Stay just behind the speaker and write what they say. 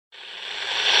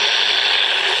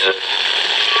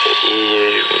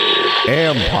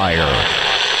Empire.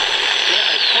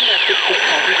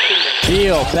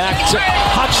 Deal back to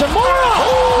Hachimura.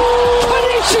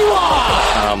 Konnichiwa.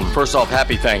 First off,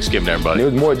 happy Thanksgiving, everybody. It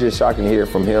was more just shocking to hear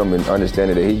from him and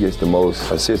understanding that he gets the most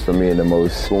assists from me and the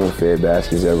most spoon-fed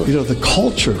baskets ever. You know, the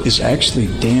culture is actually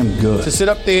damn good. To sit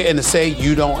up there and to say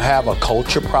you don't have a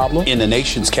culture problem in the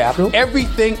nation's capital,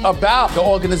 everything about the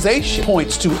organization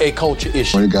points to a culture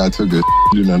issue. One guy took a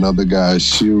in another guy's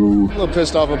shoe. I'm a little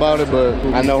pissed off about it, but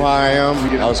I know how I am.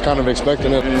 I was kind of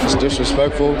expecting it. It's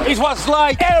disrespectful. It was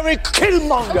like Eric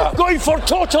Killmonger going for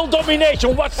total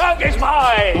domination. What song is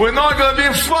mine? We're not going to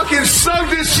be fucking sunk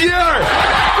this year.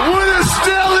 We're the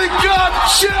Stanley Cup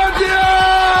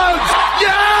champions!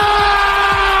 Yeah!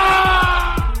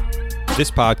 This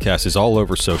podcast is all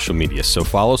over social media, so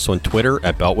follow us on Twitter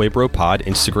at Beltway Bro Pod,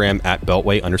 Instagram at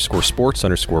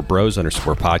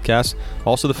Beltway_sports_bros_podcast.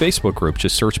 Also the Facebook group,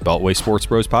 just search Beltway Sports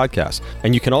Bros Podcast.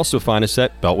 And you can also find us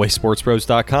at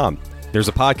BeltwaySportsBros.com. There's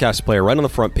a podcast player right on the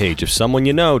front page. If someone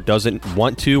you know doesn't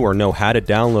want to or know how to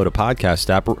download a podcast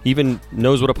app or even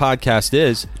knows what a podcast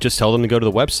is, just tell them to go to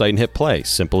the website and hit play.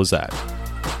 Simple as that.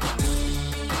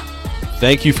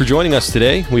 Thank you for joining us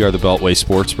today. We are the Beltway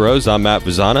Sports Bros. I'm Matt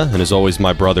Vazana, and as always,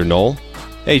 my brother Noel.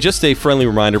 Hey, just a friendly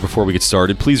reminder before we get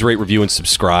started. Please rate, review, and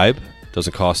subscribe.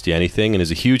 Doesn't cost you anything and is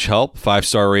a huge help.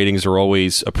 5-star ratings are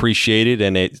always appreciated,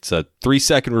 and it's a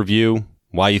 3-second review.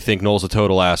 Why you think Noel's a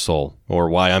total asshole, or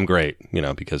why I'm great,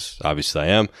 because obviously I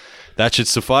am. That should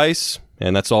suffice,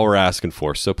 and that's all we're asking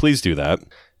for, so please do that.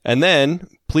 And then,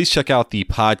 please check out the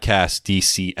Podcast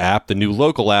DC app, the new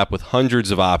local app with hundreds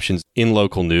of options in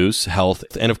local news, health,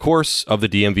 and of course, of the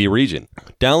DMV region.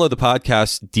 Download the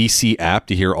Podcast DC app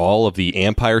to hear all of the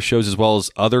Empire shows as well as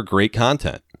other great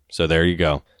content. So there you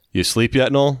go. You asleep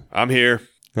yet, Noel? I'm here.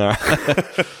 All right.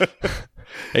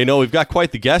 Hey, Noel, we've got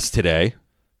quite the guest today.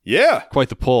 Yeah. Quite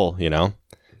the pull,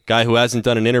 Guy who hasn't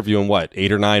done an interview in,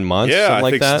 8 or 9 months? Yeah, something I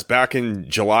think that? since back in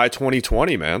July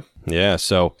 2020, man. Yeah,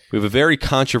 so we have a very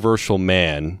controversial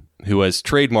man who has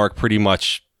trademarked pretty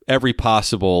much every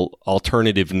possible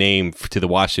alternative name to the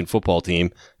Washington football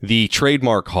team. The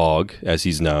trademark hog, as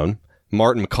he's known,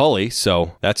 Martin McCulley.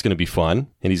 So that's going to be fun.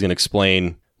 And he's going to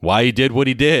explain why he did what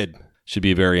he did. Should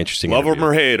be a very interesting Love interview. him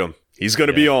or hate him. He's going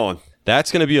to be on.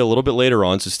 That's going to be a little bit later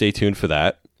on, so stay tuned for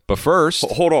that. But first...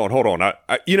 Hold on. I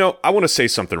want to say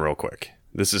something real quick.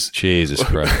 This is... Jesus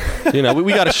Christ.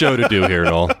 we got a show to do here,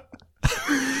 Noel.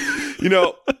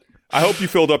 I hope you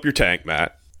filled up your tank,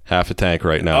 Matt. Half a tank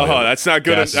right now. Oh, that's not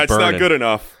good. That's not good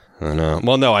enough. I know.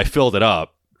 Well, no, I filled it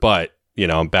up, but,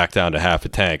 I'm back down to half a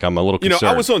tank. I'm a little concerned.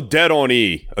 I was on Dead on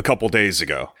E a couple days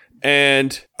ago,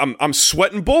 and I'm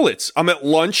sweating bullets. I'm at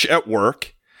lunch at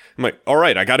work. I'm like, all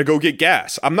right, I got to go get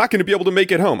gas. I'm not going to be able to make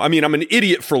it home. I mean, I'm an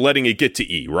idiot for letting it get to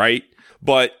E, right?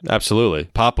 But absolutely.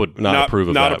 Pop would not approve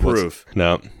of that. Not approve.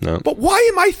 No. But why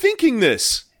am I thinking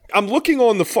this? I'm looking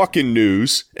on the fucking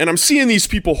news, and I'm seeing these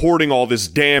people hoarding all this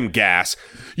damn gas.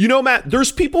 Matt,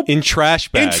 there's people... In trash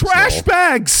bags.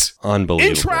 Bags! Unbelievable.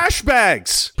 In trash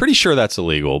bags! Pretty sure that's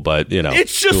illegal, but,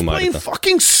 It's just plain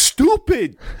fucking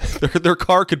stupid. Their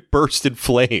car could burst in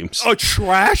flames. A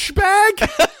trash bag?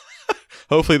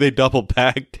 Hopefully they double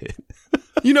bagged it.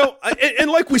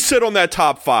 And like we said on that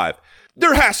top 5,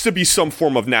 there has to be some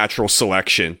form of natural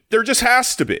selection. There just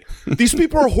has to be. These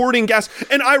people are hoarding gas.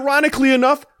 And ironically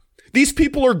enough, these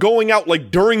people are going out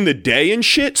during the day and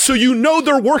shit, so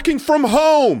they're working from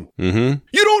home. Mm-hmm.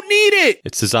 You don't need it.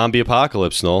 It's the zombie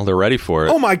apocalypse, Noel. They're ready for it.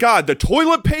 Oh my God, the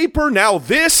toilet paper, now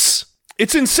this.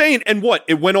 It's insane. And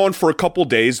it went on for a couple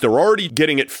days. They're already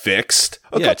getting it fixed.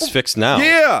 It's fixed now.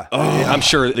 Yeah. I'm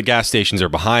sure the gas stations are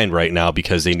behind right now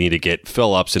because they need to get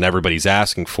fill-ups and everybody's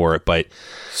asking for it, but...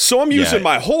 So I'm using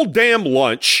my whole damn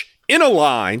lunch in a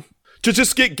line to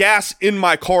just get gas in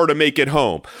my car to make it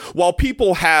home, while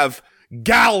people have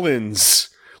gallons.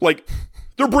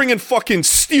 They're bringing fucking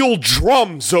steel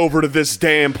drums over to this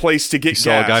damn place to get gas.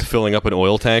 You saw a guy filling up an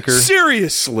oil tanker?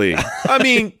 Seriously. I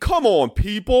mean, come on,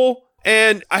 people.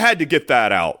 And I had to get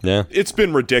that out. Yeah. It's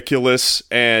been ridiculous,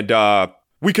 and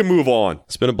we can move on.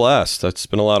 It's been a blast. It's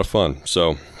been a lot of fun.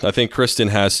 So I think Kristen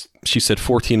has, she said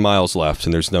 14 miles left,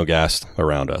 and there's no gas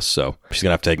around us. So she's going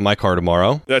to have to take my car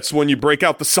tomorrow. That's when you break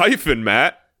out the siphon,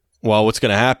 Matt. Well, what's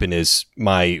going to happen is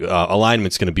my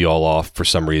alignment's going to be all off for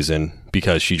some reason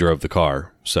because she drove the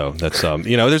car. So that's,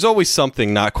 there's always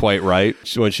something not quite right.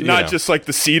 Not just like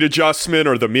the seat adjustment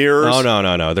or the mirrors. Oh,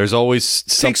 no. There's always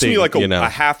something. It takes me a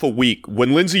half a week.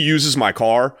 When Lindsay uses my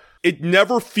car, it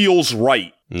never feels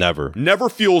right. Never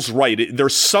feels right.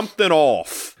 There's something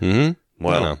off. Mm-hmm.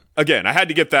 Well, again, I had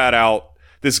to get that out.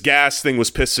 This gas thing was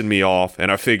pissing me off,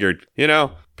 and I figured,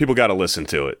 People got to listen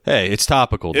to it. Hey, it's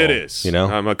topical, though. It is. You know?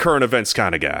 I'm a current events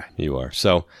kind of guy. You are.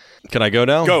 So, can I go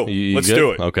now? Go. You Let's good?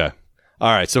 do it. Okay.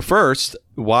 All right. So, first,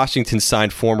 Washington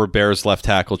signed former Bears left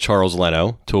tackle Charles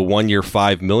Leno to a 1-year,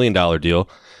 $5 million deal.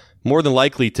 More than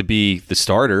likely to be the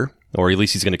starter, or at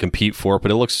least he's going to compete for it. But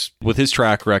it looks, with his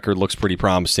track record, looks pretty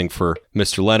promising for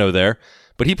Mr. Leno there.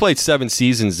 But he played 7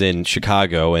 seasons in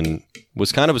Chicago and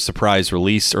was kind of a surprise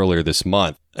release earlier this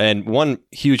month. And one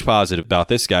huge positive about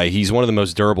this guy, he's one of the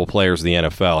most durable players in the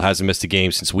NFL. Hasn't missed a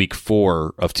game since week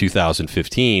 4 of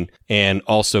 2015 and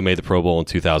also made the Pro Bowl in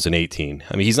 2018.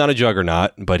 I mean, he's not a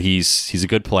juggernaut, but he's a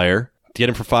good player. To get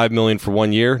him for $5 million for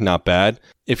 1 year, not bad.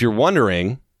 If you're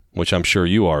wondering, which I'm sure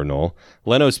you are, Noel,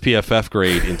 Leno's PFF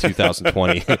grade in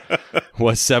 2020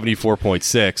 was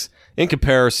 74.6. In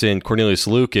comparison, Cornelius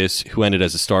Lucas, who ended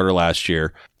as a starter last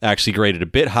year, actually graded a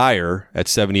bit higher at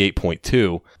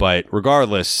 78.2. But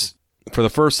regardless, for the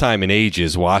first time in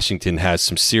ages, Washington has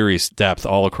some serious depth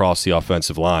all across the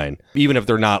offensive line. Even if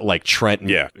they're not like Trent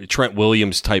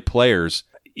Williams type players,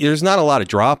 there's not a lot of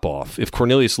drop off. If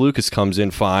Cornelius Lucas comes in,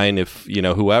 fine. If,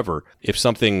 whoever, if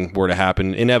something were to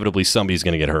happen, inevitably somebody's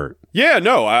going to get hurt. Yeah,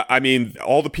 no, I mean,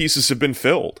 all the pieces have been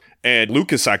filled. And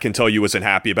Lucas, I can tell you, wasn't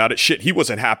happy about it. Shit, he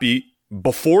wasn't happy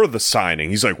before the signing.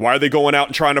 He's like, why are they going out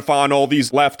and trying to find all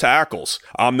these left tackles?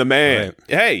 I'm the man. Right.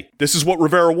 Hey, this is what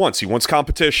Rivera wants. He wants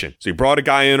competition. So he brought a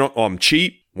guy in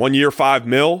cheap, 1 year, $5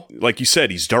 million. Like you said,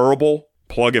 he's durable,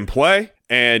 plug and play.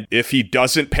 And if he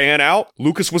doesn't pan out,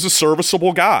 Lucas was a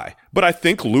serviceable guy. But I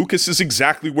think Lucas is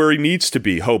exactly where he needs to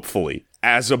be, hopefully,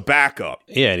 as a backup.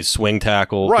 Yeah, and he's swing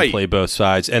tackle, right, to play both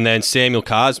sides. And then Samuel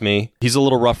Cosme, he's a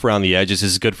little rough around the edges.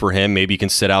 This is good for him. Maybe he can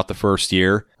sit out the first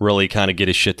year, really kind of get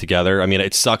his shit together. I mean,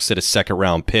 it sucks that a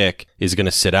second-round pick is going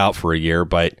to sit out for a year,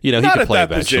 but, he can play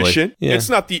eventually. Position. Yeah. It's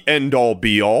not the end-all,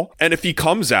 be-all. And if he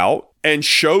comes out and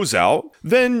shows out,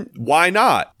 then why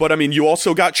not? But I mean, you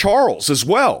also got Charles as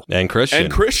well. And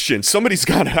Christian. Somebody's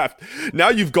got to have... Now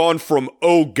you've gone from,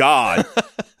 oh God,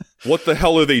 what the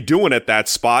hell are they doing at that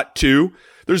spot, to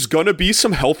there's going to be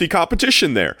some healthy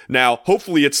competition there. Now,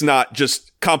 hopefully it's not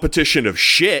just competition of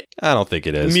shit. I don't think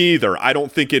it is. Me either. I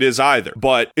don't think it is either.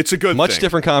 But it's a good Much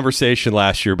different conversation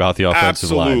last year about the offensive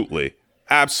line.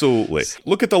 Absolutely.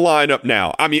 Look at the lineup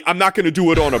now. I mean, I'm not going to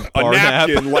do it on a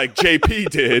napkin like JP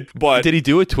did, but... Did he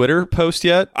do a Twitter post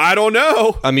yet? I don't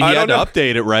know. I mean, he had to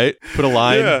update it, right? Put a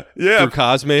line through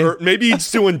Cosme. Or maybe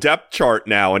he's doing depth chart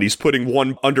now, and he's putting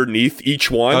one underneath each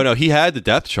one. Oh, no, he had the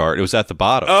depth chart. It was at the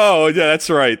bottom. Oh, yeah, that's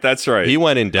right. He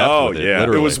went in depth with it,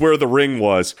 literally. It was where the ring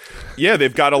was. Yeah,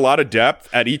 they've got a lot of depth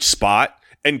at each spot,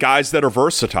 and guys that are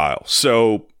versatile.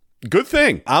 So... good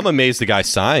thing. I'm amazed the guy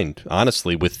signed,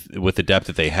 honestly, with the depth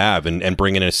that they have and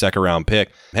bringing in a second-round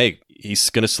pick. Hey, he's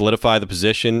going to solidify the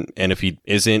position, and if he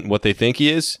isn't what they think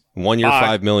he is, 1 year,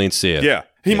 $5 million, see ya. Yeah,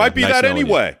 he might be that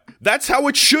anyway. That's how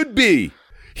it should be.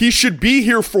 He should be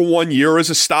here for 1 year as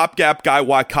a stopgap guy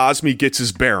while Cosme gets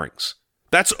his bearings.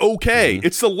 That's okay. Mm-hmm.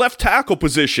 It's the left tackle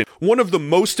position, one of the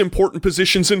most important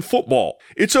positions in football.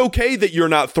 It's okay that you're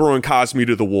not throwing Cosme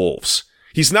to the Wolves.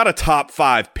 He's not a top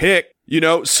 5 pick.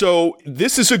 So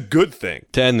this is a good thing.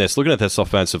 To end this, looking at this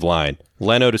offensive line,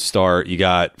 Leno to start, you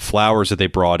got Flowers that they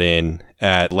brought in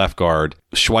at left guard.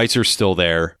 Schweitzer's still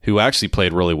there, who actually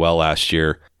played really well last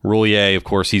year. Roulier, of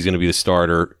course, he's going to be the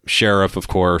starter. Sheriff, of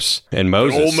course, and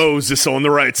Moses. Old Moses on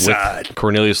the right side.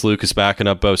 Cornelius Lucas backing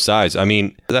up both sides. I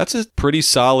mean, that's a pretty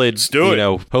solid,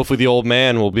 hopefully the old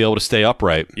man will be able to stay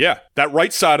upright. Yeah, that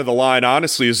right side of the line,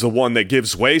 honestly, is the one that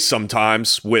gives way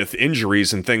sometimes with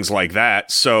injuries and things like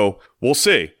that. So we'll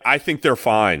see. I think they're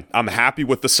fine. I'm happy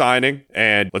with the signing,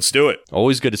 and let's do it.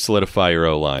 Always good to solidify your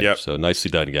O-line. Yep. So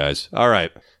nicely done, guys. All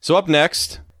right. So up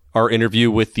next, our interview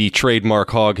with the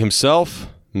trademark hog himself,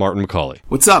 Martin McCauley.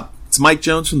 What's up? It's Mike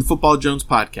Jones from the Football Jones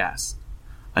Podcast.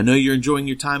 I know you're enjoying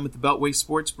your time with the Beltway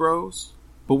Sports Bros,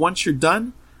 but once you're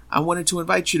done, I wanted to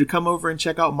invite you to come over and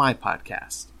check out my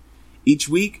podcast. Each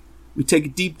week, we take a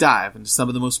deep dive into some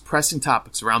of the most pressing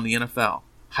topics around the NFL,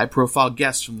 high-profile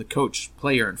guests from the coach,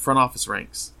 player, and front office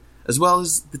ranks, as well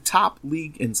as the top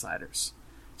league insiders.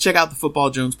 Check out the Football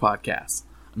Jones Podcast,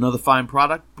 another fine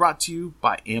product brought to you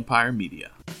by Empire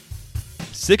Media.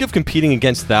 Sick of competing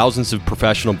against thousands of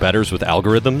professional bettors with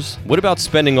algorithms? What about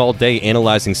spending all day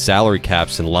analyzing salary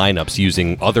caps and lineups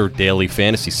using other daily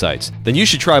fantasy sites? Then you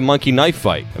should try Monkey Knife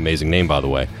Fight. Amazing name, by the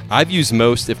way. I've used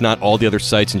most, if not all, the other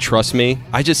sites, and trust me,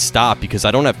 I just stop because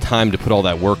I don't have time to put all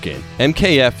that work in.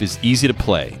 MKF is easy to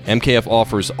play. MKF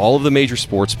offers all of the major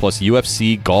sports plus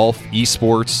UFC, golf,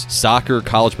 esports, soccer,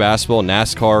 college basketball,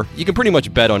 NASCAR. You can pretty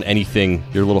much bet on anything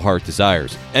your little heart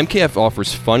desires. MKF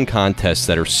offers fun contests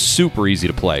that are super easy easy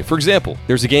to play. For example,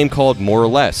 there's a game called More or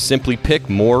Less. Simply pick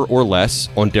more or less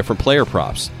on different player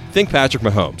props. Think Patrick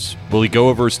Mahomes. Will he go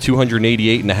over his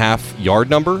 288.5 yard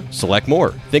number? Select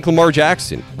more. Think Lamar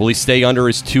Jackson. Will he stay under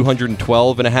his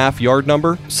 212.5 yard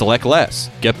number? Select less.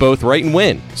 Get both right and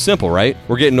win. Simple, right?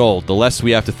 We're getting old. The less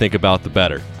we have to think about, the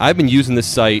better. I've been using this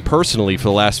site personally for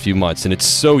the last few months, and it's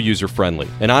so user-friendly.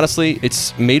 And honestly,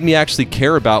 it's made me actually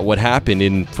care about what happened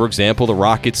in, for example, the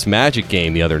Rockets-Magic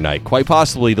game the other night. Quite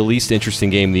possibly the least interesting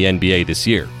game in the NBA this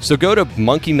year. So go to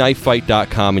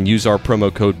monkeyknifefight.com and use our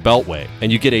promo code BELTWAY,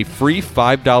 and you get a free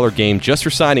 $5 game just for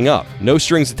signing up. No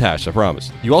strings attached, I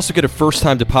promise. You also get a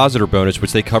first-time depositor bonus,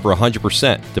 which they cover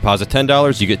 100%. Deposit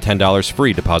 $10, you get $10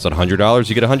 free. Deposit $100,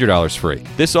 you get $100 free.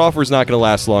 This offer is not going to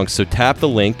last long, so tap the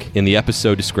link in the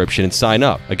episode description and sign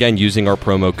up. Again, using our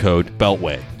promo code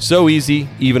BELTWAY. So easy,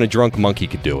 even a drunk monkey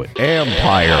could do it.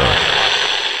 Empire.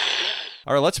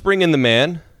 All right, let's bring in the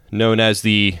man known as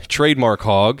the trademark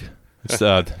hog. It's,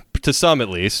 to some at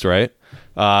least, right?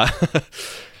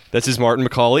 This is Martin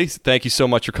McCauley. Thank you so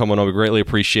much for coming on. We greatly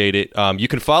appreciate it. You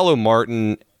can follow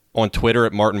Martin on Twitter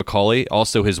at Martin McCauley.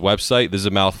 Also, his website, this is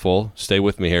a mouthful. Stay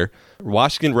with me here.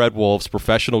 Washington Red Wolves,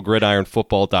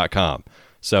 professionalgridironfootball.com.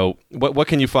 So what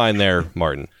can you find there,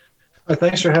 Martin?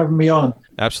 Thanks for having me on.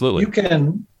 Absolutely. You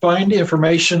can find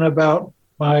information about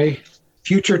my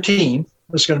future team.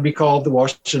 It's going to be called the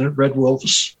Washington Red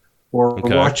Wolves or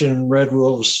Washington Red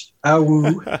Wolves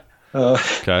AWU.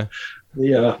 Okay.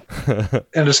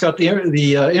 And it's got the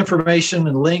information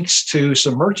and links to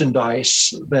some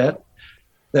merchandise that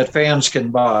fans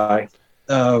can buy.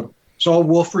 It's all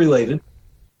Wolf related.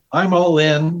 I'm all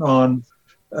in on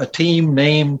a team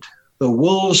named the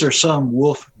Wolves or some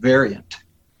Wolf variant.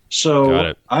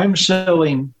 So I'm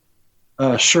selling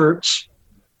shirts,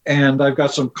 and I've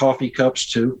got some coffee cups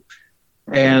too,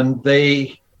 and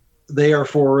they are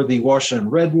for the Washington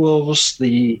Red Wolves,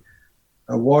 the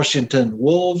Washington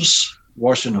Wolves,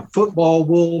 Washington Football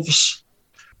Wolves.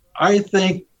 I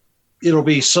think it'll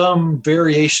be some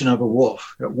variation of a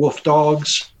wolf. Wolf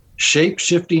dogs,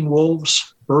 shape-shifting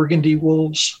wolves, burgundy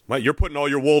wolves. Well, you're putting all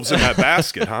your wolves in that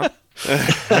basket, huh?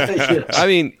 Yes. I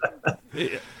mean,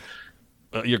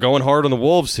 you're going hard on the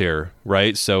Wolves here,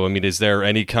 right? So, I mean, is there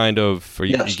any kind of, are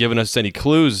you giving us any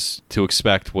clues to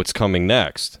expect what's coming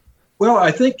next? Well,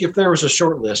 I think if there was a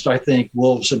short list, I think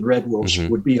Wolves and Red Wolves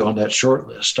would be on that short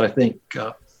list. I think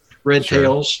Red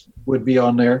Tails would be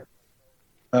on there.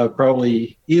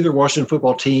 Probably either Washington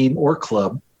Football Team or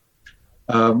Club.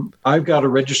 I've got a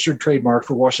registered trademark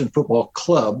for Washington Football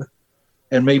Club,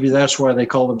 and maybe that's why they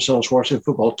call themselves Washington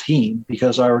Football Team,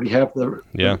 because I already have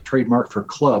the trademark for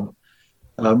Club.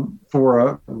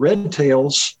 For Red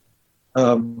Tails,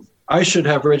 I should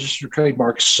have registered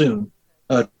trademarks soon.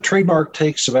 Trademark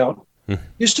takes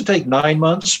used to take 9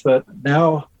 months, but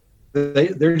now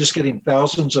they're just getting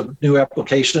thousands of new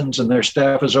applications and their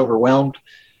staff is overwhelmed.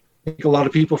 I think a lot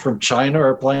of people from China are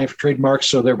applying for trademarks,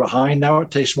 so they're behind now.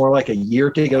 It takes more like a year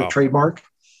to get a trademark.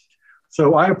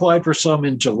 So I applied for some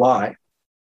in July.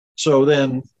 So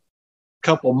then a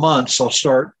couple months, I'll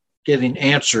start getting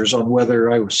answers on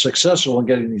whether I was successful in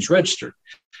getting these registered.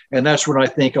 And that's when I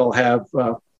think I'll have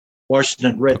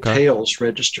Washington Red Tails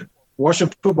registered.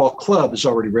 Washington Football Club is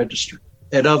already registered.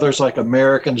 And others like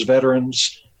Americans,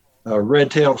 Veterans,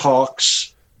 Red-tailed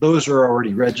Hawks, those are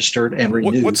already registered and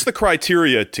renewed. What's the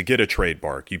criteria to get a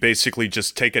trademark? You basically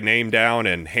just take a name down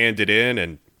and hand it in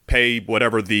and pay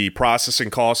whatever the processing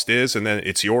cost is, and then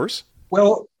it's yours?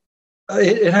 Well,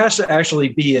 it has to actually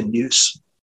be in use.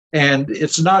 And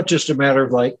it's not just a matter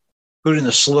of like putting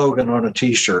the slogan on a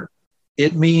T-shirt.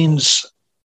 It means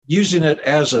using it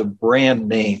as a brand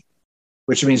name,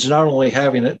 which means not only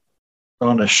having it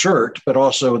on a shirt, but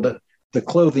also the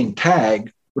clothing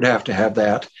tag would have to have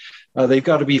that. They've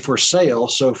got to be for sale.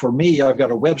 So for me, I've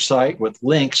got a website with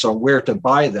links on where to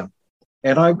buy them.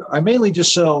 And I mainly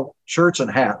just sell shirts and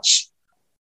hats.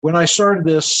 When I started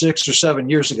this 6 or 7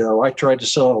 years ago, I tried to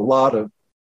sell a lot of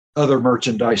other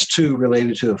merchandise too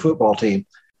related to the football team.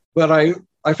 But I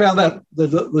found that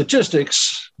the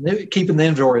logistics, keeping the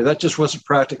inventory, that just wasn't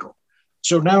practical.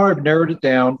 So now I've narrowed it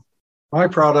down. My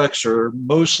products are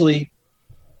mostly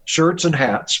shirts and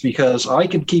hats because I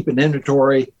can keep an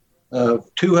inventory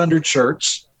of 200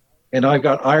 shirts, and I've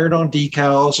got iron-on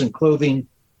decals and clothing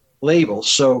labels.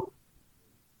 So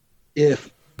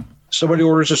if somebody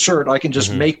orders a shirt, I can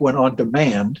just make one on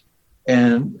demand.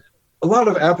 And a lot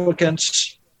of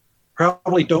applicants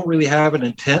probably don't really have an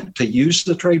intent to use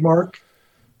the trademark.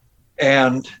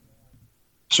 And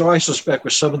so I suspect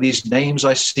with some of these names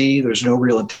I see, there's no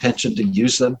real intention to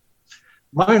use them.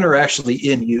 Mine are actually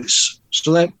in use.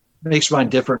 So that makes mine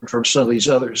different from some of these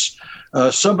others.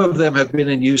 Some of them have been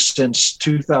in use since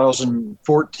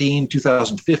 2014,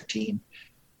 2015,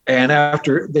 and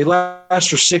after they last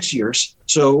for 6 years.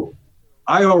 So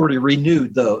I already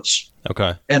renewed those.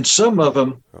 Okay. And some of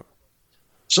them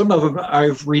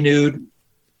I've renewed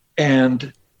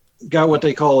and got what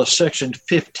they call a Section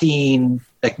 15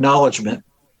 acknowledgement,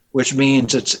 which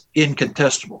means it's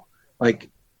incontestable. Like,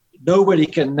 nobody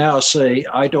can now say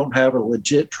I don't have a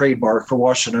legit trademark for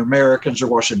Washington Americans or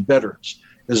Washington Veterans,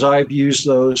 because I've used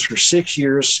those for 6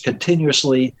 years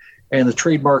continuously, and the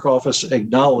trademark office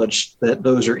acknowledged that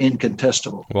those are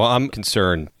incontestable. Well, I'm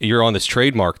concerned. You're on this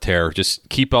trademark tear. Just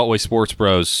keep Beltway Sports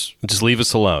Bros. Just leave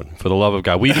us alone, for the love of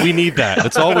God. We need that.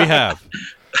 That's all we have.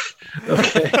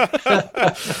 Okay.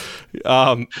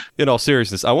 In all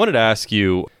seriousness, I wanted to ask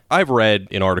you, I've read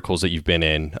in articles that you've been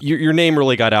in, your name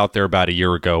really got out there about a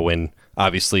year ago when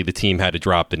obviously the team had to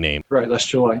drop the name. Right, last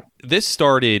July. This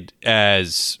started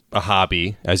as a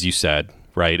hobby, as you said,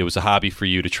 right? It was a hobby for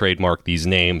you to trademark these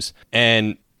names.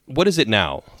 And what is it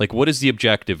now? Like, what is the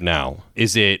objective now?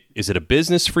 Is it a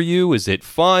business for you? Is it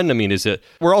fun? I mean,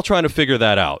 we're all trying to figure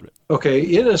that out. Okay,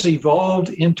 it has evolved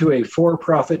into a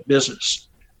for-profit business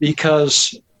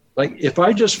because, like, if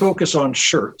I just focus on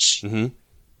shirts,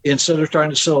 instead of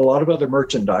trying to sell a lot of other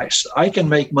merchandise, I can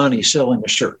make money selling a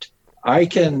shirt. I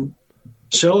can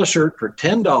sell a shirt for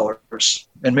 $10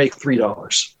 and make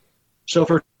 $3. So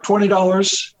for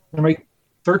 $20 and make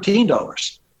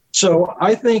 $13. So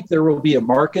I think there will be a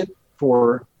market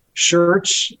for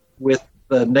shirts with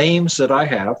the names that I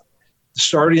have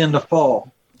starting in the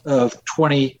fall of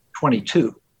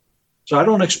 2022. So I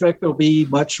don't expect there'll be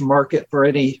much market for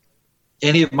any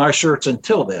of my shirts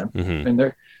until then. And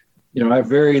I have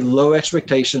very low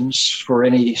expectations for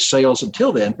any sales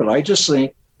until then, but I just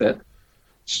think that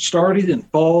starting in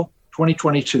fall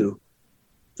 2022,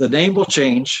 the name will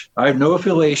change. I have no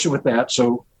affiliation with that.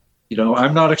 So,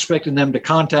 I'm not expecting them to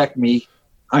contact me.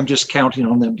 I'm just counting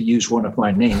on them to use one of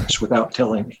my names without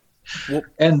telling me.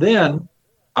 And then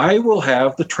I will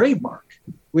have the trademark,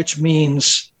 which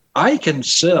means I can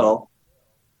sell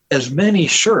as many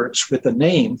shirts with the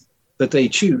name that they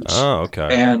choose. Oh, okay.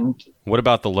 And what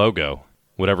about the logo?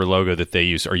 Whatever logo that they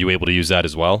use, are you able to use that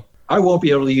as well? I won't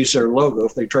be able to use their logo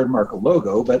if they trademark a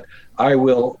logo, but I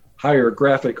will hire a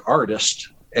graphic artist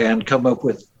and come up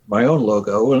with my own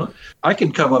logo. And I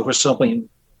can come up with something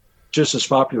just as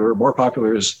popular or more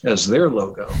popular as their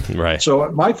logo. Right. So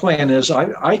my plan is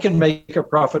I can make a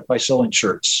profit by selling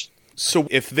shirts. So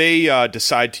if they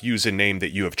decide to use a name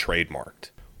that you have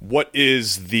trademarked, what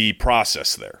is the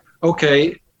process there?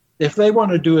 Okay. If they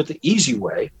want to do it the easy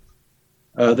way,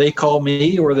 they call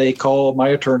me or they call my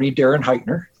attorney, Darren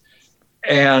Heitner,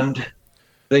 and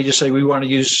they just say, we want to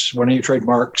use one of your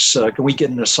trademarks. Can we get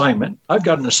an assignment? I've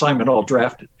got an assignment all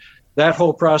drafted. That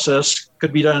whole process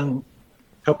could be done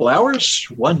a couple hours,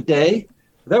 one day.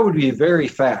 That would be very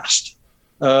fast.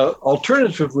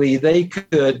 Alternatively, they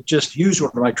could just use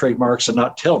one of my trademarks and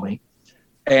not tell me.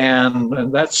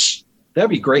 And that'd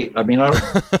be great. I mean, I'm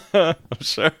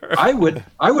sure. I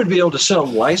would be able to sell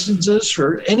licenses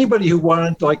for anybody who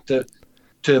wanted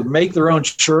to make their own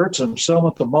shirts and sell them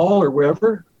at the mall or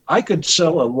wherever. I could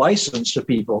sell a license to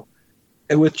people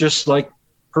with just like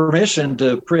permission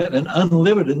to print an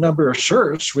unlimited number of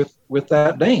shirts with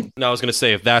that name. No, I was going to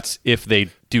say if they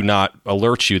do not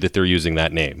alert you that they're using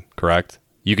that name, correct?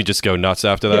 You can just go nuts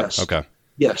after that? Yes. Okay.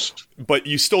 Yes. But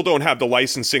you still don't have the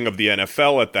licensing of the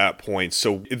NFL at that point.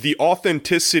 So the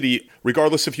authenticity,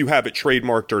 regardless if you have it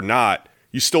trademarked or not,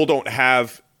 you still don't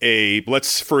have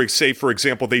for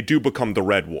example, they do become the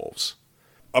Red Wolves.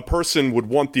 A person would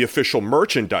want the official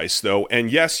merchandise, though.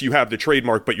 And yes, you have the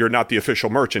trademark, but you're not the official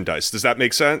merchandise. Does that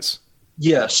make sense?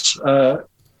 Yes.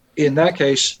 In that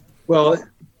case, well,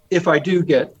 if I do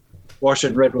get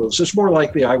Washington Red Wolves, it's more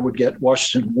likely I would get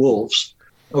Washington Wolves.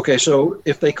 Okay, so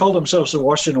if they call themselves the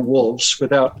Washington Wolves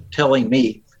without telling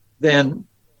me, then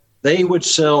they would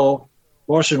sell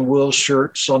Washington Wolves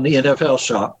shirts on the NFL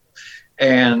shop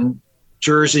and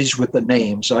jerseys with the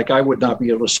names. Like I would not be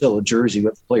able to sell a jersey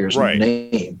with the player's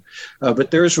name,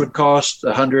 but theirs would cost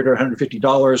 $100 or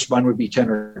 $150. Mine would be $10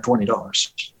 or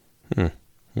 $20.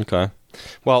 Okay.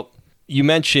 Well, you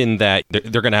mentioned that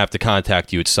they're going to have to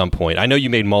contact you at some point. I know you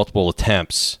made multiple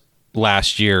attempts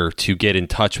last year to get in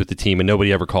touch with the team and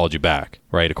nobody ever called you back,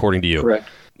 right? According to you. Correct.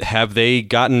 Have they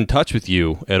gotten in touch with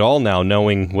you at all now,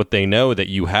 knowing what they know that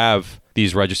you have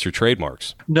these registered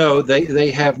trademarks? No, they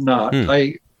have not.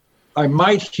 I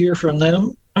might hear from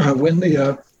them when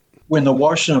the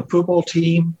Washington football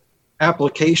team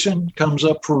application comes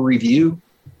up for review.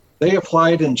 They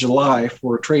applied in July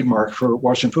for a trademark for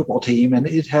Washington football team, and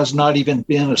it has not even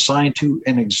been assigned to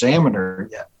an examiner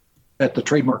yet at the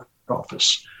trademark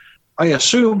office. I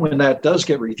assume when that does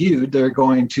get reviewed, they're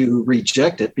going to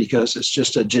reject it because it's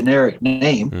just a generic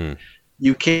name.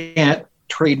 You can't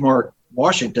trademark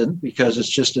Washington because it's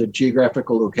just a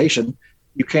geographical location.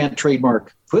 You can't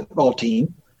trademark football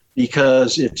team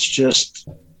because it's just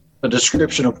a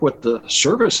description of what the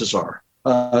services are.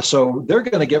 So they're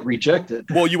going to get rejected.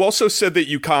 Well, you also said that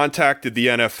you contacted the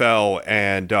NFL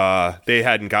and they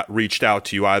hadn't reached out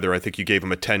to you either. I think you gave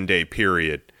them a 10-day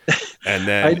period. And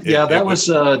then that was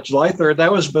July 3rd.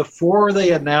 That was before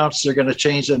they announced they're going to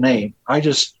change the name. I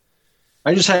just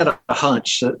had a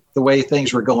hunch that the way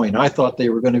things were going, I thought they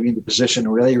were going to be in the position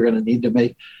where they were going to need to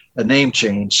make a name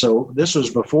change. So this was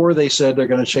before they said they're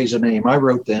going to change the name. I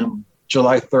wrote them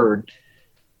July 3rd,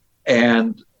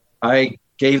 and I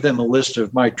gave them a list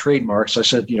of my trademarks. I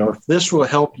said, if this will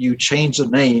help you change the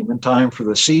name in time for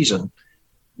the season,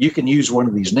 you can use one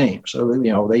of these names. So,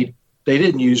 they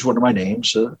didn't use one of my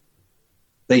names.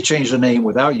 They changed the name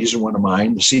without using one of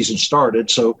mine. The season started.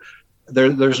 So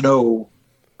there's no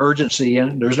urgency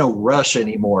and there's no rush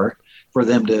anymore for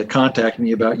them to contact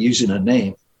me about using a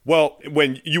name. Well,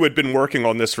 when you had been working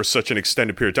on this for such an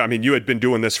extended period of time, you had been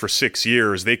doing this for 6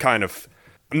 years, they kind of,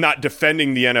 I'm not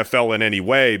defending the NFL in any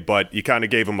way, but you kind of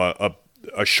gave them a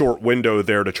short window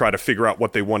there to try to figure out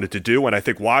what they wanted to do, and I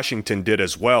think Washington did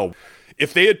as well.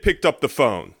 If they had picked up the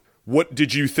phone, what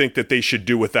did you think that they should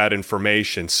do with that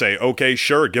information? Say, okay,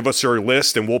 sure, give us your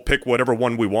list and we'll pick whatever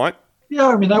one we want?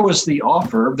 Yeah, that was the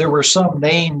offer. There were some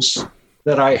names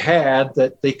that I had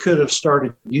that they could have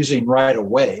started using right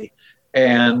away.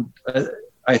 And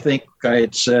I think I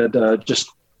had said, just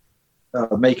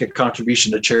make a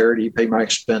contribution to charity, pay my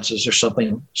expenses or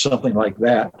something like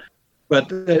that. But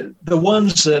the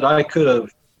ones that I could have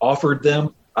offered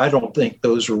them, I don't think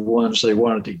those were ones they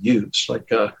wanted to use, like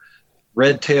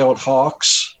red-tailed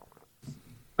hawks.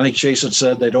 I think Jason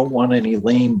said they don't want any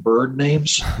lame bird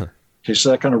names. Okay,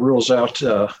 so that kind of rules out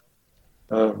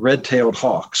red-tailed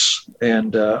hawks.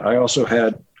 And I also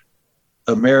had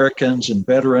Americans and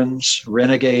veterans,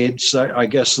 renegades. I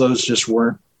guess those just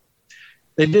weren't.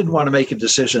 They didn't want to make a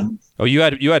decision. Oh, you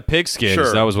had pigskins.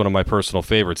 Sure. That was one of my personal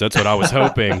favorites. That's what I was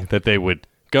hoping that they would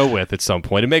go with at some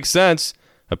point. It makes sense.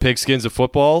 A pigskin's of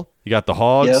football. You got the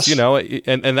hogs, yes.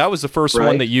 And that was the first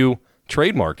one that you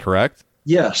trademarked, correct?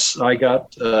 Yes, I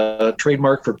got a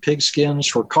trademark for pigskins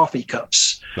for coffee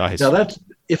cups. Nice. Now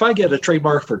if I get a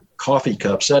trademark for coffee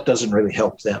cups, that doesn't really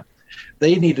help them.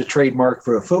 They need a trademark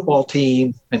for a football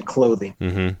team and clothing.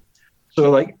 Mm-hmm.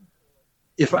 So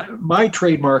my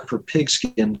trademark for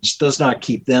pigskins does not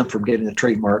keep them from getting a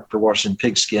trademark for Washington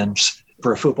Pigskins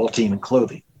for a football team and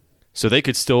clothing. So they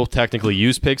could still technically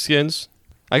use pigskins?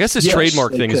 I guess this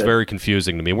trademark thing is very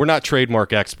confusing to me. We're not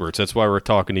trademark experts. That's why we're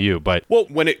talking to you. But well,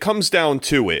 when it comes down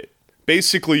to it,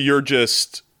 basically you're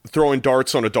just throwing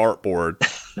darts on a dartboard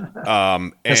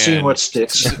and seeing what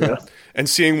sticks. And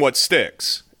seeing what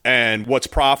sticks and what's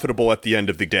profitable at the end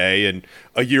of the day in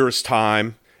a year's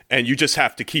time. And you just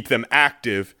have to keep them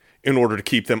active in order to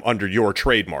keep them under your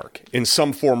trademark in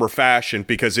some form or fashion,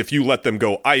 because if you let them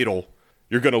go idle,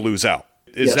 you're going to lose out.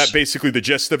 Is that basically the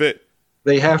gist of it?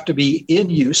 They have to be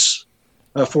in use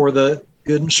for the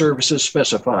goods and services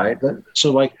specified.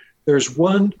 So there's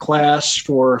one class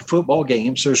for football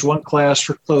games. There's one class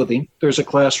for clothing. There's a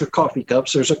class for coffee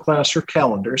cups. There's a class for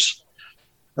calendars.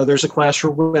 There's a class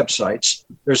for websites.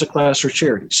 There's a class for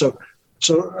charity. So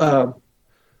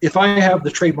if I have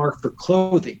the trademark for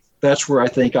clothing, that's where I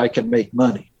think I can make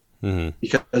money,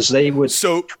 because they would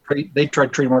they try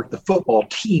to trademark the football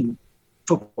team,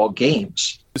 football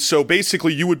games. So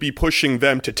basically, you would be pushing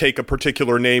them to take a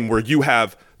particular name where you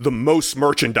have the most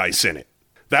merchandise in it.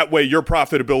 That way, your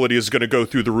profitability is going to go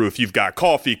through the roof. You've got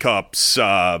coffee cups,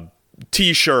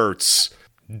 T-shirts,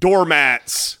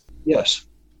 doormats. Yes.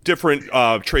 Different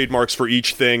trademarks for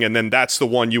each thing, and then that's the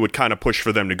one you would kind of push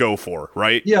for them to go for,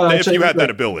 right? Yeah. If you had that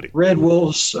ability. Red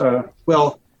Wolves, it's going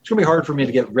to be hard for me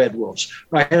to get Red Wolves.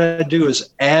 What I had to do is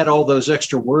add all those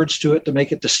extra words to it to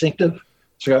make it distinctive.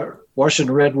 So I got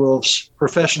Washington Red Wolves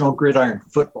Professional Gridiron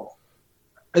Football.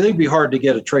 I think it'd be hard to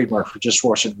get a trademark for just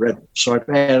Washington Red Wolves. So I've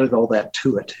added all that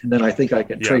to it, and then I think I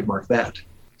can trademark that.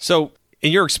 So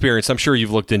in your experience, I'm sure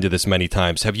you've looked into this many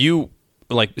times. Have you,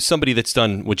 somebody that's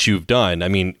done what you've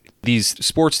done, these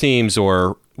sports teams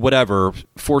or whatever,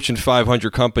 Fortune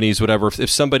 500 companies, whatever, if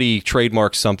somebody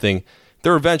trademarks something,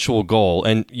 their eventual goal,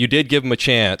 and you did give them a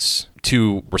chance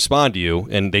to respond to you,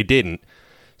 and they didn't.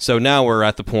 So now we're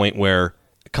at the point where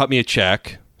cut me a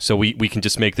check, So we can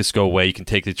just make this go away. You can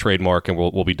take the trademark and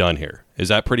we'll be done here. Is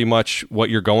that pretty much what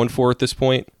you're going for at this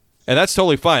point? And that's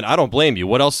totally fine. I don't blame you.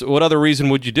 What other reason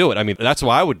would you do it? I mean, that's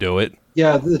why I would do it.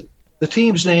 Yeah, the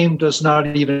team's name does not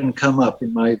even come up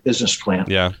in my business plan.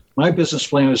 Yeah. My business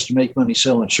plan is to make money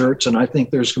selling shirts, and I think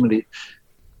there's going to be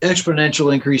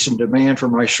exponential increase in demand for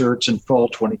my shirts in fall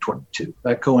 2022.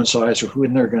 That coincides with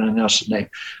when they're going to announce the name.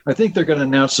 I think they're going to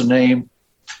announce the name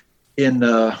in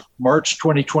March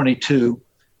 2022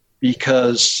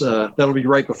 because that'll be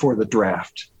right before the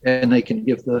draft, and they can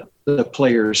give the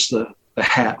players the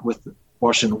hat with the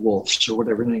Washington Wolves or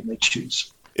whatever name they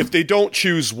choose. If they don't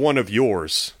choose one of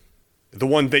yours, the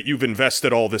one that you've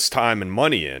invested all this time and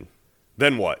money in,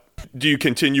 then what? Do you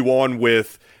continue on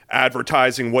with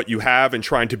advertising what you have and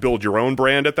trying to build your own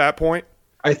brand at that point?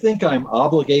 I think I'm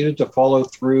obligated to follow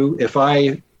through. If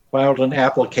I filed an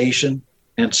application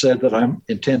and said that I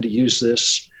intend to use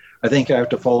this, I think I have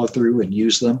to follow through and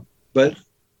use them. But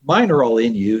mine are all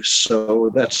in use,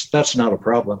 so that's not a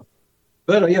problem.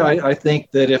 But yeah, I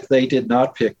think that if they did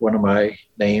not pick one of my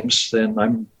names,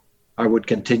 then I would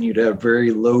continue to have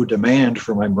very low demand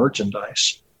for my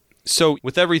merchandise. So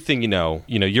with everything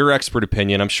your expert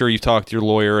opinion, I'm sure you've talked to your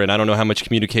lawyer, and I don't know how much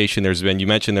communication there's been. You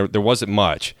mentioned there wasn't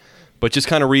much, but just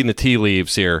kind of reading the tea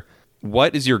leaves here,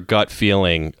 what is your gut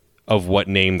feeling of what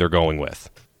name they're going with?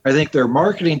 I think their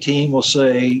marketing team will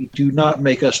say, do not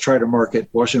make us try to market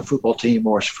Washington Football Team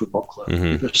or Washington Football Club.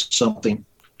 Mm-hmm. Give us something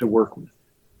to work with.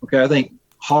 Okay, I think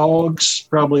Hogs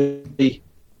probably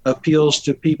appeals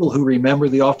to people who remember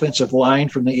the offensive line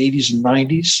from the 80s and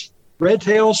 90s. Red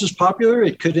Tails is popular.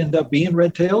 It could end up being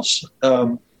Red Tails.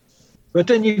 But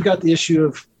then you've got the issue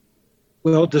of,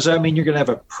 well, does that mean you're going to have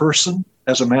a person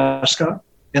as a mascot?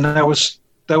 And that was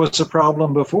a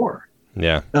problem before.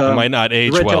 Yeah, it might not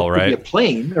age well, right? Could be a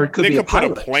plane, or it could be a pilot. They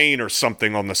could put a plane or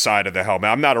something on the side of the helmet.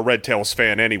 I'm not a Red Tails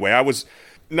fan anyway. I was,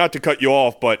 not to cut you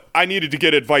off, but I needed to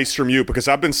get advice from you because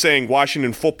I've been saying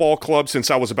Washington Football Club since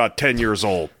I was about 10 years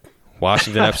old.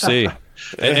 Washington FC.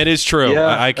 It is true.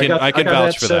 Yeah, I can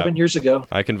vouch for that. 7 years ago.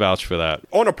 I can vouch for that.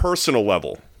 On a personal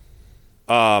level,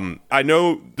 I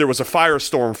know there was a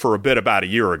firestorm for a bit about a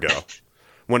year ago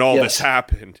when all this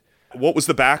happened. What was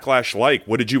the backlash like?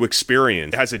 What did you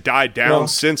experience? Has it died down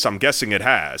since? I'm guessing it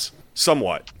has,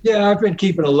 somewhat. Yeah, I've been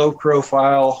keeping a low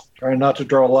profile, trying not to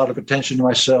draw a lot of attention to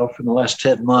myself in the last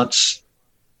 10 months.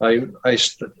 I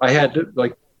had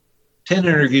like 10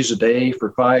 interviews a day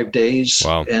for 5 days.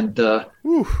 Wow. And got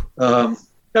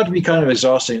to be kind of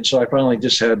exhausting. So I finally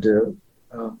just had to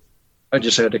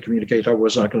communicate I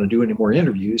was not going to do any more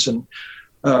interviews. And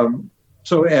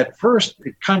so at first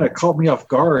it kind of caught me off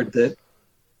guard that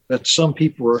some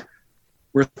people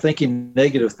were thinking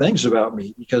negative things about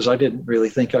me because I didn't really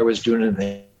think I was doing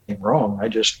anything wrong. I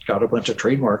just got a bunch of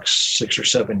trademarks 6 or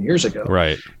 7 years ago.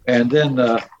 Right. And then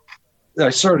I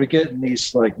started getting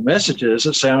these like messages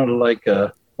that sounded like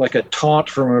a taunt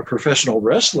from a professional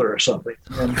wrestler or something.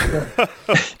 And,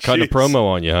 cutting a promo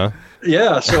on you, huh?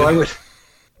 Yeah. So I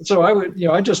would,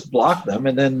 I just blocked them.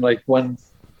 And then like one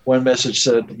message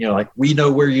said, like, we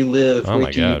know where you live.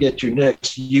 Wait till you get your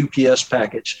next UPS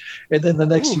package. And then the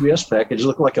next UPS package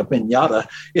looked like a piñata.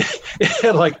 It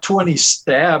had like 20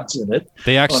 stabs in it.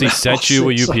 They actually sent you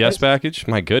a UPS package?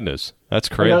 My goodness. That's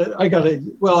crazy. I got it.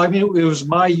 Well, I mean, it was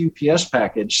my UPS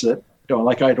package that,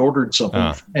 like I'd ordered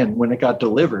something. And when it got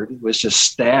delivered, it was just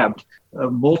stabbed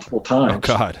multiple times. Oh,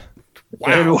 God.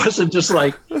 Wow. And it wasn't just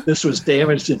like this was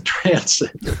damaged in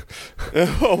transit.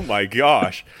 Oh, my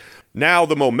gosh. Now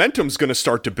the momentum's going to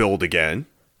start to build again,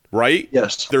 right?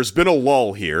 Yes. There's been a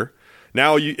lull here.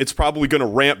 Now it's probably going to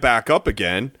ramp back up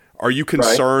again. Are you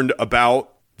concerned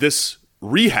about this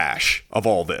rehash of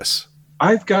all this?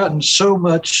 I've gotten so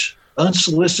much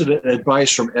unsolicited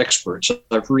advice from experts.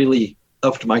 I've really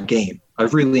upped my game.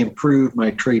 I've really improved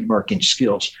my trademarking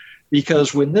skills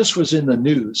because when this was in the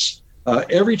news,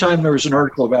 every time there was an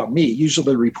article about me,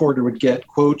 usually the reporter would get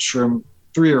quotes from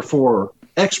 3 or 4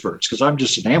 experts because I'm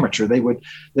just an amateur. They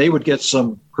would get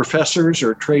some professors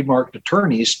or trademark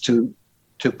attorneys to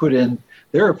put in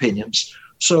their opinions.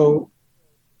 So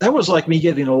that was like me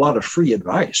getting a lot of free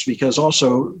advice because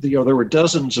also there were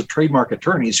dozens of trademark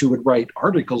attorneys who would write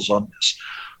articles on this.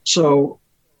 So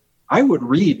I would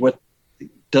read what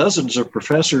dozens of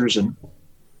professors and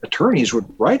attorneys would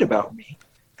write about me,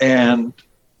 and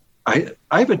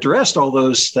I've addressed all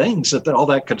those things, all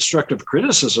that constructive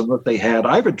criticism that they had.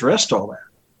 I've addressed all that.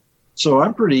 So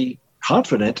I'm pretty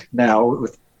confident now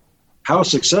with how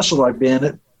successful I've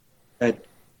been at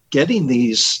getting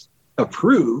these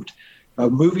approved,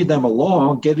 moving them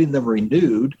along, getting them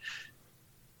renewed.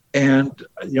 And,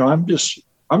 I'm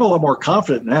a lot more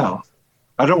confident now.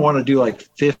 I don't want to do like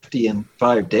 50 in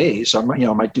 5 days. I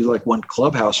might do like one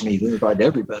clubhouse meeting, invite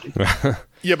everybody.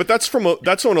 Yeah, but that's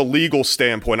on a legal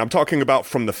standpoint. I'm talking about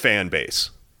from the fan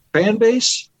base. Fan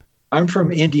base? I'm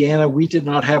from Indiana. We did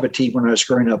not have a team when I was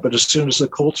growing up, but as soon as the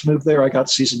Colts moved there, I got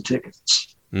season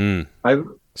tickets. I'm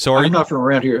not from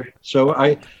around here, so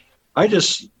I've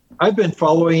been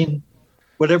following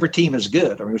whatever team is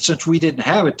good. I mean, since we didn't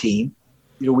have a team,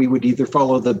 we would either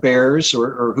follow the Bears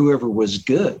or whoever was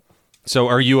good. So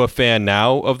are you a fan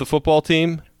now of the football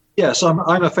team? Yes, I'm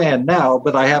a fan now,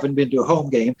 but I haven't been to a home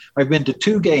game. I've been to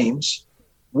 2 games.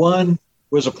 One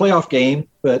was a playoff game,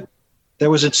 but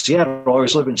that was in Seattle. I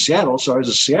always lived in Seattle, so I was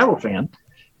a Seattle fan.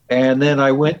 And then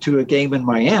I went to a game in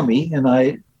Miami, and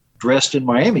I dressed in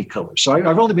Miami colors. So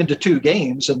I've only been to 2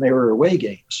 games, and they were away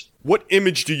games. What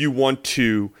image do you want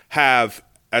to have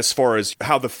as far as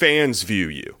how the fans view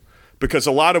you? Because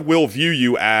a lot of will view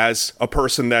you as a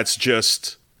person that's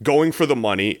just going for the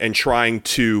money and trying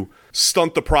to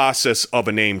stunt the process of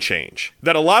a name change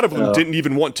that a lot of them didn't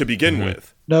even want to begin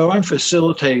with. No, I'm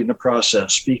facilitating the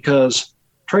process because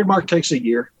trademark takes a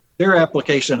year. Their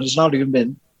application has not even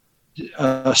been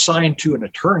assigned to an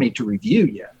attorney to review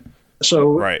yet.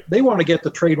 So they want to get the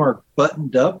trademark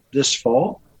buttoned up this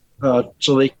fall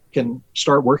so they can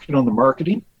start working on the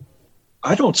marketing.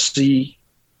 I don't see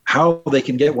how they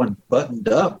can get one buttoned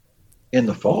up in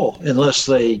the fall unless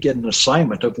they get an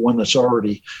assignment of one that's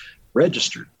already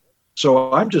registered.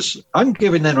 So I'm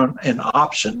giving them an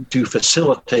option to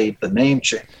facilitate the name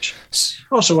change.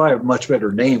 Also, I have much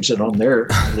better names than on their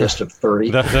list of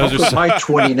 30. I'll put my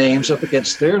 20 names up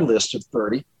against their list of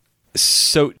 30.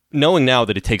 So knowing now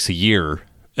that it takes a year,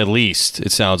 at least,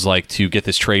 it sounds like, to get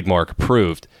this trademark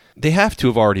approved, they have to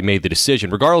have already made the decision,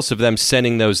 regardless of them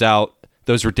sending those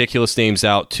ridiculous names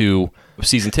out to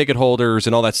season ticket holders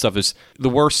and all that stuff. Is the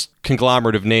worst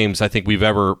conglomerate of names I think we've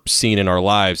ever seen in our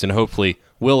lives and hopefully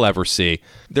will ever see.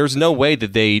 There's no way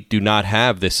that they do not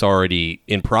have this already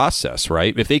in process,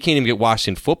 right? If they can't even get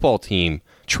Washington football team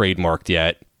trademarked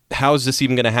yet, how is this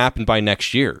even going to happen by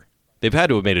next year? They've had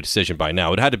to have made a decision by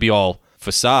now. It had to be all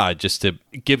facade just to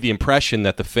give the impression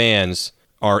that the fans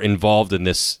are involved in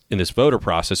this voter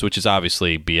process, which is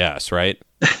obviously BS, right?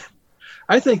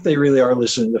 I think they really are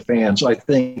listening to fans. I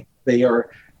think they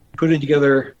are putting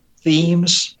together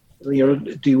themes.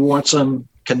 Do you want some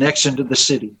connection to the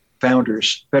city,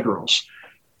 founders, federals?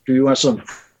 Do you want some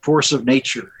force of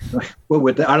nature? What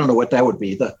would I don't know what that would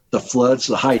be. The floods,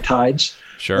 the high tides.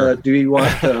 Sure. Do you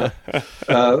want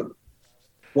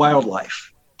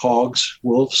wildlife, hogs,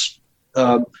 wolves?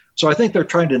 So I think they're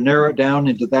trying to narrow it down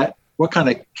into that. What kind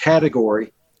of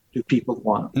category do people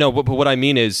want? No, but what I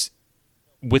mean is,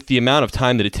 with the amount of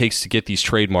time that it takes to get these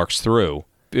trademarks through,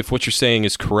 if what you're saying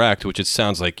is correct, which it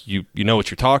sounds like you know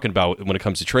what you're talking about when it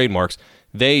comes to trademarks,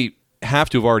 they have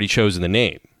to have already chosen the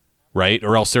name, right?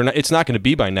 Or else it's not going to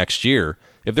be by next year.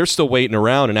 If they're still waiting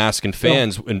around and asking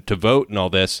fans to vote and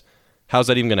all this, how's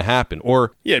that even going to happen?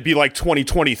 Or it'd be like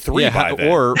 2023 by then,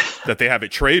 or that they have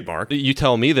it trademarked. You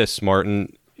tell me this,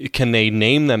 Martin. Can they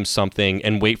name them something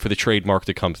and wait for the trademark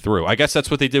to come through? I guess that's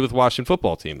what they did with Washington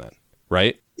football team then,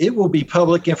 right? It will be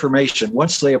public information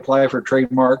once they apply for a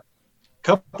trademark. A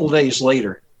couple of days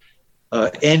later,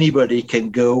 anybody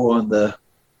can go on the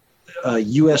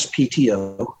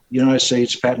USPTO, United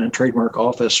States Patent and Trademark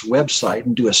Office website,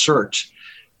 and do a search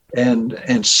and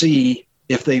see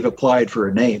if they've applied for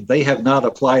a name. They have not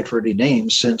applied for any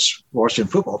names since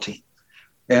Washington football team.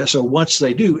 And so once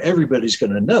they do, everybody's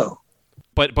going to know.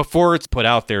 But before it's put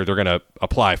out there, they're going to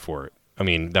apply for it. I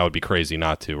mean, that would be crazy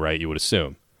not to, right? You would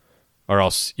assume. Or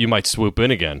else you might swoop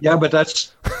in again. Yeah, but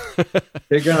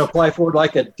they're going to apply for it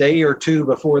like a day or two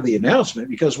before the announcement,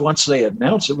 because once they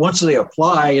announce it, once they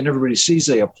apply and everybody sees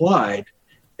they applied,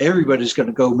 everybody's going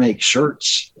to go make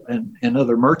shirts and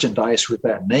other merchandise with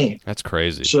that name. That's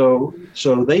crazy. So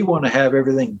they want to have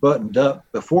everything buttoned up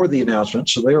before the announcement,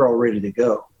 so they're all ready to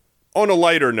go. On a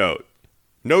lighter note,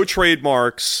 no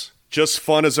trademarks, just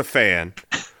fun as a fan.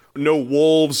 No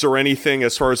wolves or anything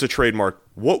as far as a trademark.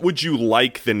 What would you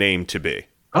like the name to be?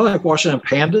 I like Washington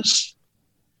Pandas.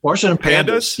 Washington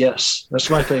Pandas? Yes, that's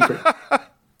my favorite.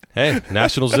 Hey,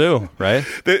 National Zoo, right?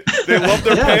 They love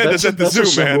their pandas at the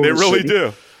zoo, man. They really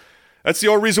do. That's the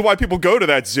only reason why people go to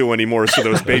that zoo anymore, so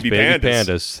those baby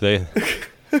pandas. They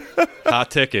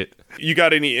hot ticket. You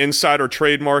got any insider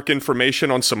trademark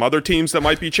information on some other teams that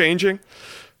might be changing?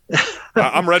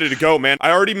 I'm ready to go, man.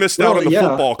 I already missed out on the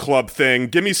football club thing.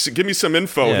 Give me some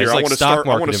info here. Like I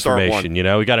want to start one. You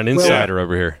know, we got an insider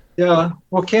over here. Yeah.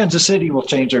 Well, Kansas City will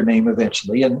change their name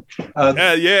eventually, and to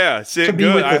be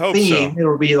with the theme,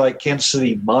 it'll be like Kansas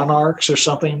City Monarchs or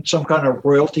something, some kind of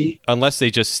royalty. Unless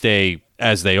they just stay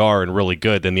as they are and really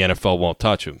good, then the NFL won't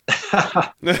touch them.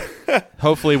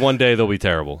 Hopefully one day they'll be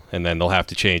terrible, and then they'll have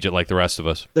to change it like the rest of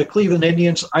us. The Cleveland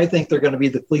Indians, I think they're going to be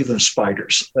the Cleveland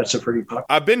Spiders. That's a pretty popular.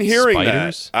 I've been hearing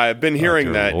Spiders? that. I've been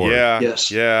hearing that. Lord. Yeah. Yes.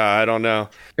 Yeah, I don't know.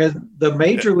 And the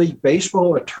Major League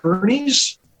Baseball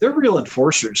attorneys, they're real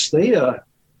enforcers. They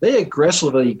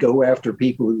aggressively go after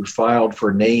people who filed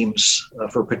for names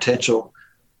for potential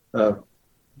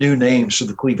new names for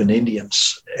the Cleveland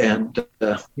Indians. And,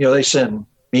 they send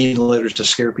mean letters to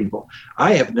scare people.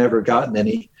 I have never gotten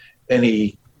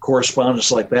any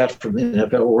correspondence like that from the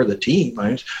NFL or the team.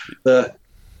 The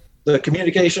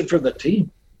communication from the team,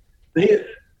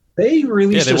 they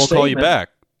released they won't call you back.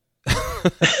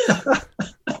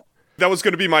 That was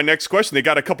going to be my next question. They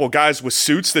got a couple guys with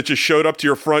suits that just showed up to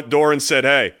your front door and said,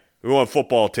 "Hey, we want a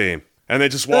football team." And they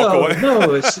just walk away.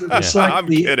 No, it's like I'm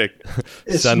kidding.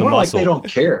 It's more like they don't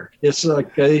care. It's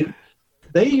like they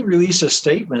released a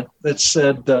statement that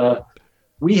said,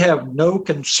 we have no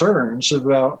concerns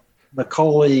about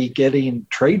Macaulay getting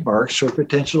trademarks for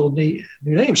potential new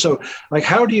names. So, like,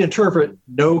 how do you interpret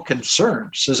no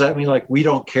concerns? Does that mean, like, we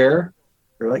don't care?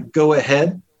 Or, like, go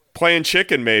ahead? Playing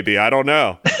chicken, maybe. I don't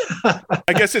know.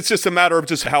 I guess it's just a matter of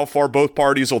just how far both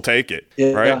parties will take it,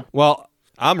 right? Well,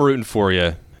 I'm rooting for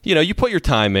you. You know, you put your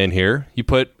time in here. You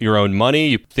put your own money.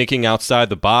 You're thinking outside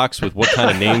the box with what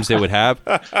kind of names they would have.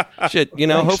 Shit,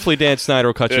 hopefully Dan Snyder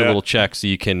will cut you a little check so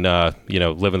you can,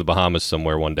 live in the Bahamas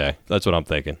somewhere one day. That's what I'm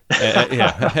thinking.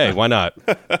 Hey, why not?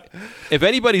 If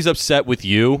anybody's upset with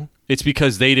you, it's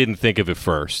because they didn't think of it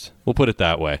first. We'll put it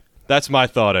that way. That's my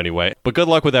thought anyway. But good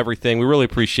luck with everything. We really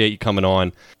appreciate you coming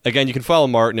on. Again, you can follow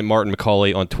Martin at Martin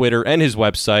Macaulay on Twitter and his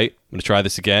website. I'm going to try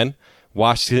this again.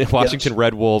 Washington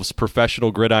Red Wolves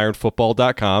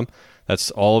ProfessionalGridironFootball.com.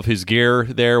 That's all of his gear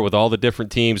there with all the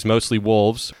different teams, mostly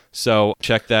Wolves. So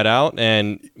check that out.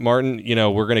 And Martin,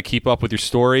 we're going to keep up with your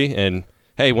story. And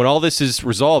hey, when all this is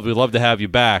resolved, we'd love to have you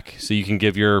back so you can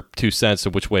give your 2 cents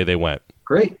of which way they went.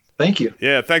 Great. Thank you.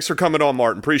 Yeah, thanks for coming on,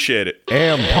 Martin. Appreciate it.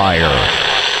 Empire.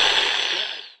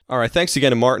 All right, thanks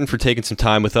again to Martin for taking some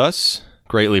time with us.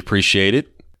 Greatly appreciate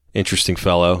it. Interesting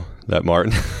fellow, that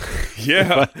Martin.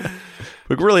 Yeah.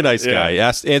 But really nice guy.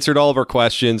 Answered all of our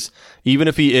questions. Even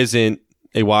if he isn't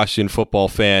a Washington football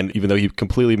fan, even though he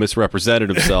completely misrepresented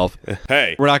himself,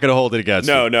 hey, we're not going to hold it against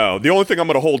him. No. The only thing I'm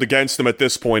going to hold against him at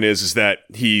this point is that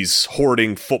he's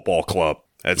hoarding football club.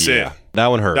 That's it. That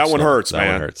one hurts. That one hurts, man.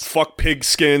 That one hurts. Fuck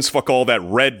pigskins. Fuck all that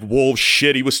Red Wolf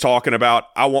shit he was talking about.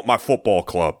 I want my football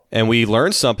club. And we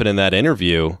learned something in that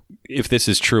interview, if this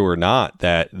is true or not,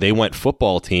 that they went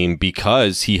football team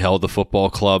because he held the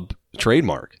football club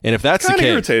trademark. And if that's the case,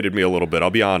 irritated me a little bit, I'll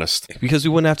be honest. Because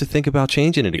we wouldn't have to think about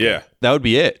changing it again. Yeah. That would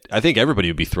be it. I think everybody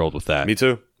would be thrilled with that. Me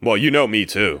too. Well, me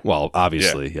too. Well,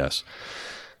 obviously, yes.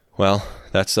 Well,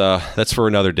 that's for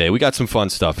another day. We got some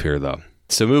fun stuff here, though.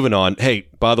 So moving on. Hey,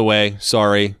 by the way,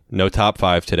 sorry, no top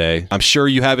 5 today. I'm sure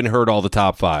you haven't heard all the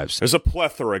top 5s. There's a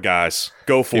plethora, guys.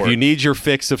 Go for it. If you need your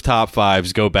fix of top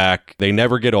 5s, go back. They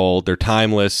never get old. They're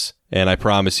timeless, and I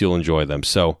promise you'll enjoy them.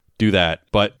 So do that.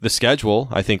 But the schedule,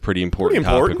 I think, pretty important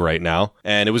topic right now.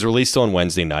 And it was released on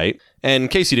Wednesday night. And in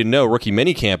case you didn't know, rookie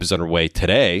minicamp is underway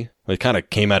today. It kind of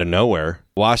came out of nowhere.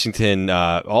 Washington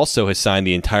also has signed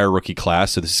the entire rookie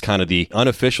class, so this is kind of the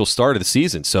unofficial start of the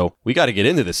season. So we got to get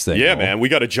into this thing. Yeah, man, we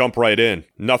got to jump right in.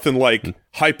 Nothing like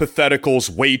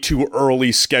hypotheticals, way too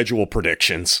early schedule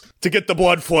predictions to get the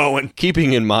blood flowing.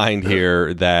 Keeping in mind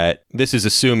here that this is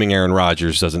assuming Aaron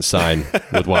Rodgers doesn't sign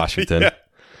with Washington. Yeah.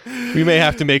 We may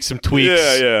have to make some tweaks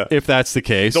if that's the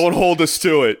case. Don't hold us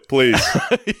to it, please.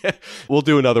 Yeah. We'll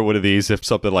do another one of these if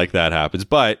something like that happens.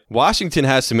 But Washington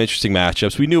has some interesting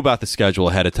matchups. We knew about the schedule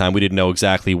ahead of time. We didn't know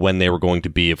exactly when they were going to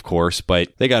be, of course,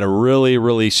 but they got a really,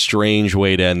 really strange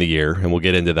way to end the year, and we'll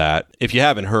get into that. If you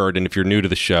haven't heard, and if you're new to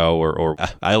the show, or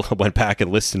I went back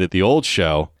and listened to the old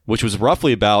show, which was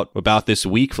roughly about this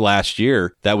week last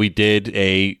year, that we did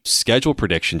a schedule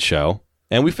prediction show.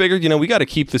 And we figured, we got to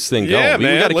keep this thing going.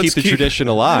 We got to keep the tradition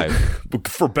alive.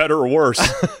 For better or worse.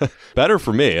 Better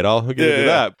for me, and I'll get into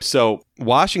that. So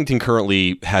Washington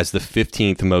currently has the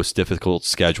 15th most difficult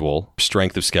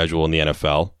strength of schedule in the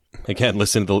NFL. Again,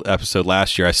 listen to the episode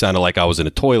last year. I sounded like I was in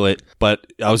a toilet, but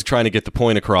I was trying to get the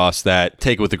point across that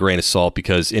take it with a grain of salt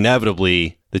because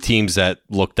inevitably The teams that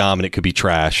look dominant could be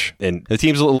trash. And the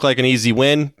teams that look like an easy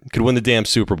win could win the damn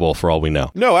Super Bowl for all we know.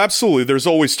 No, absolutely. There's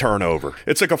always turnover.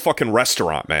 It's like a fucking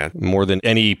restaurant, man. More than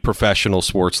any professional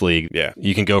sports league. Yeah.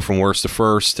 You can go from worst to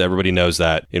first. Everybody knows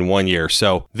that in 1 year.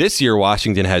 So this year,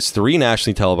 Washington has 3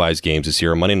 nationally televised games this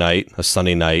year, a Monday night, a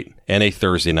Sunday night, and a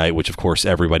Thursday night, which of course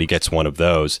everybody gets one of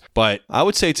those. But I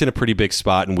would say it's in a pretty big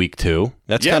spot in week 2.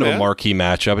 That's kind of a marquee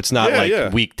matchup. It's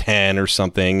not week 10 or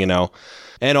something, you know.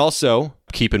 And also,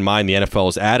 keep in mind, the NFL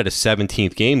has added a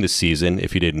 17th game this season,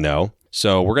 if you didn't know.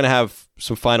 So we're going to have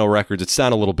some final records that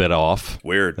sound a little bit off.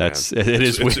 Weird, It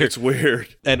is weird. It's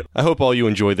weird. And I hope all you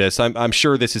enjoy this. I'm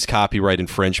sure this is copyright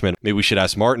infringement. Maybe we should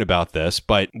ask Martin about this.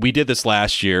 But we did this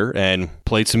last year and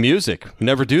played some music. We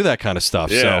never do that kind of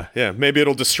stuff. Yeah. Maybe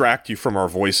it'll distract you from our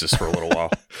voices for a little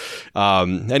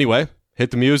while. Anyway,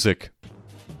 hit the music.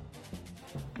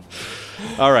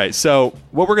 All right, so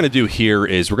what we're going to do here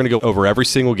is we're going to go over every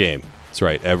single game. That's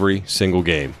right, every single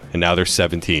game. And now there's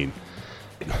 17.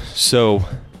 So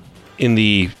in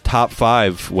the top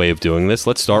 5 way of doing this,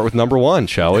 let's start with number 1,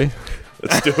 shall we?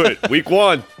 Let's do it. Week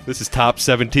 1. This is top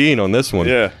 17 on this one.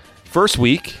 Yeah. First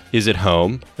week is at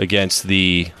home against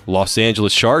the Los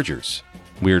Angeles Chargers.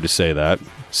 Weird to say that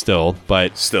still.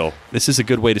 This is a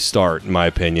good way to start, in my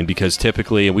opinion, because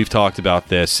typically, and we've talked about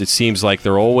this, it seems like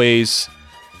they're always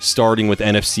starting with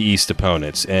NFC East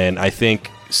opponents. And I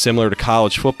think similar to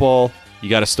college football, you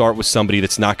got to start with somebody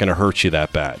that's not going to hurt you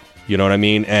that bad. You know what I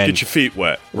mean? And get your feet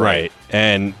wet. Right.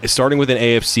 And starting with an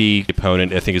AFC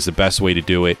opponent, I think, is the best way to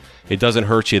do it. It doesn't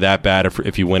hurt you that bad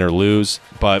if you win or lose.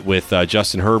 But with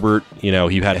Justin Herbert, you know,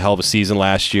 he had a hell of a season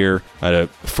last year. A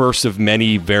first of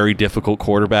many very difficult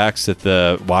quarterbacks that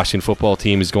the Washington football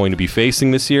team is going to be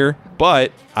facing this year.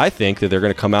 But I think that they're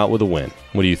going to come out with a win.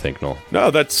 What do you think, Noel? No,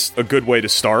 that's a good way to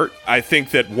start. I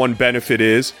think that one benefit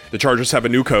is the Chargers have a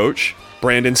new coach,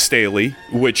 Brandon Staley,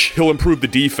 which he'll improve the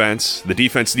defense. The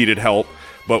defense needed help.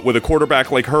 But with a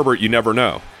quarterback like Herbert, you never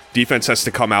know. Defense has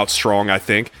to come out strong, I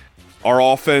think. Our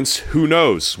offense, who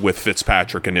knows with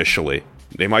Fitzpatrick initially?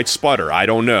 They might sputter. I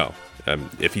don't know.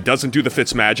 If he doesn't do the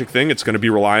Fitzmagic thing, it's going to be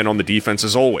relying on the defense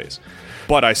as always.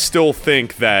 But I still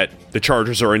think that the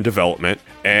Chargers are in development,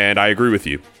 and I agree with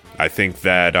you. I think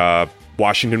that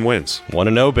Washington wins.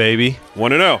 1-0, baby.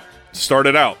 1-0. Start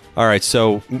it out. All right,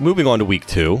 so moving on to week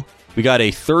 2, we got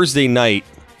a Thursday night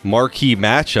marquee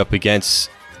matchup against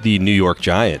the New York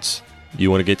Giants. You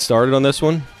want to get started on this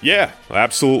one? Yeah,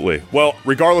 absolutely. Well,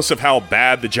 regardless of how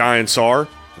bad the Giants are,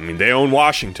 I mean, they own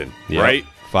Washington, right?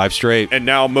 5 straight. And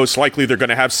now most likely they're going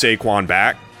to have Saquon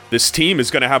back. This team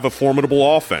is going to have a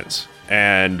formidable offense.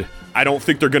 And I don't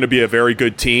think they're going to be a very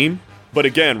good team. But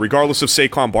again, regardless if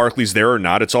Saquon Barkley's there or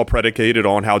not, it's all predicated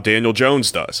on how Daniel Jones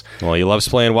does. Well, he loves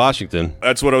playing Washington.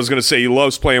 That's what I was going to say. He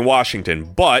loves playing Washington.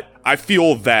 But I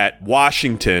feel that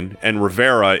Washington and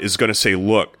Rivera is going to say,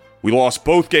 look, we lost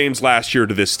both games last year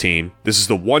to this team. This is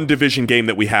the one division game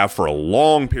that we have for a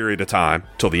long period of time,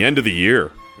 till the end of the year.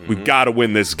 Mm-hmm. We've got to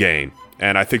win this game.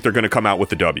 And I think they're going to come out with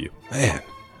the W. Man.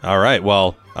 All right.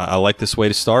 Well, I like this way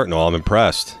to start, Noel. I'm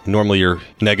impressed. Normally you're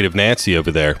negative Nancy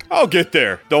over there. I'll get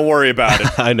there. Don't worry about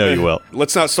it. I know you will.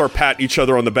 Let's not start patting each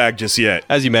other on the back just yet.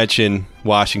 As you mentioned,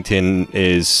 Washington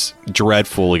is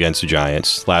dreadful against the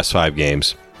Giants last 5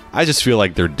 games. I just feel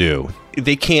like they're due.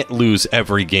 They can't lose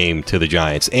every game to the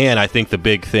Giants. And I think the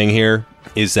big thing here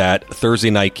is that Thursday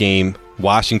night game,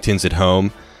 Washington's at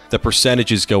home. The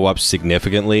percentages go up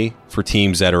significantly for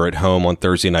teams that are at home on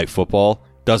Thursday Night Football.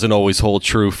 Doesn't always hold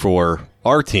true for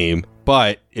our team,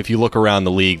 but if you look around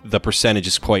the league, the percentage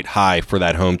is quite high for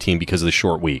that home team because of the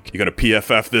short week. You got to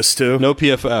PFF this too? No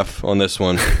PFF on this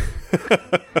one.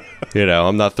 You know,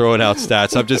 I'm not throwing out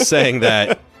stats. I'm just saying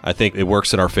that I think it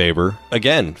works in our favor.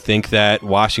 Again, think that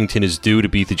Washington is due to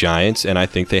beat the Giants, and I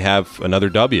think they have another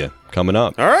W coming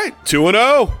up. All right,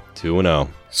 2-0. 2-0.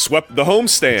 Swept the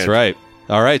homestand. That's right.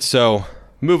 All right, so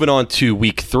moving on to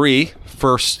week 3,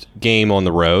 first game on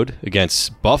the road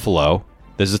against Buffalo.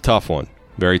 This is a tough one.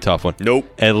 Very tough one.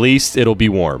 Nope. At least it'll be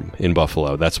warm in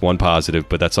Buffalo. That's one positive,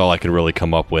 but that's all I can really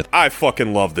come up with. I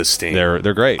fucking love this team.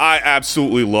 They're great. I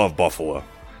absolutely love Buffalo.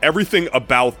 Everything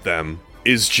about them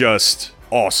is just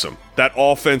awesome. That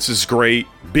offense is great.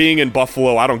 Being in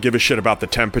Buffalo, I don't give a shit about the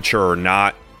temperature or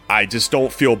not. I just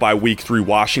don't feel by week 3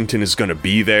 Washington is going to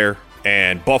be there.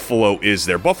 And Buffalo is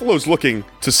there. Buffalo's looking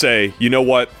to say, you know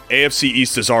what? AFC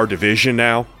East is our division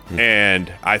now.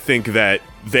 And I think that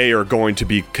they are going to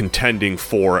be contending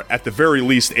for, at the very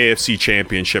least, AFC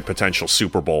Championship, potential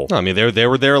Super Bowl. I mean, they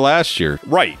were there last year.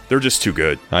 Right. They're just too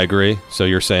good. I agree. So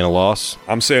you're saying a loss?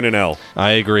 I'm saying an L.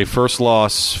 I agree. First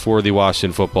loss for the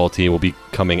Washington football team will be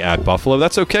coming at Buffalo.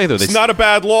 That's okay, though. It's not a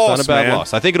bad loss, It's not a bad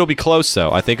loss. I think it'll be close,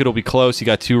 though. I think it'll be close. You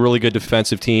got two really good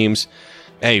defensive teams.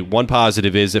 Hey, one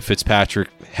positive is that Fitzpatrick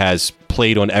has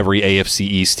played on every AFC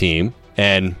East team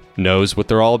and knows what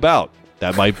they're all about.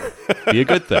 That might be a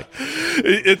good thing.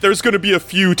 There's going to be a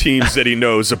few teams that he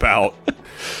knows about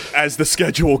as the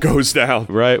schedule goes down.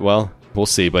 Right, well, we'll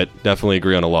see, but definitely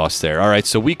agree on a loss there. All right,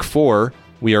 so week 4,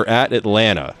 we are at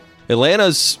Atlanta.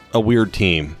 Atlanta's a weird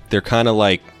team. They're kind of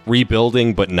like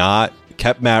rebuilding, but not.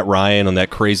 Kept Matt Ryan on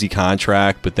that crazy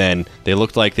contract, but then they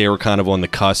looked like they were kind of on the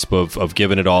cusp of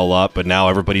giving it all up, but now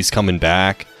everybody's coming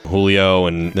back. Julio,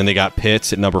 and then they got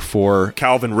Pitts at number 4.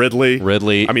 Calvin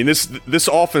Ridley. I mean, this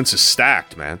offense is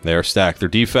stacked, man. They're stacked. Their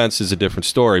defense is a different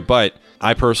story, but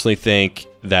I personally think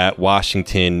that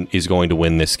Washington is going to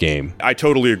win this game. I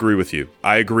totally agree with you.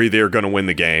 I agree they're going to win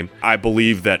the game. I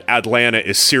believe that Atlanta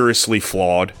is seriously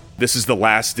flawed. This is the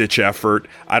last-ditch effort.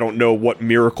 I don't know what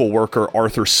miracle worker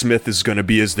Arthur Smith is going to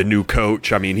be as the new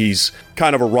coach. I mean, he's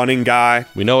kind of a running guy.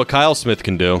 We know what Kyle Smith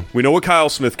can do.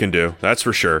 That's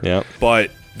for sure. Yep.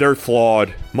 But they're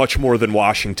flawed much more than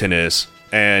Washington is.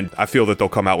 And I feel that they'll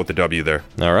come out with the W there.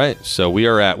 All right. So we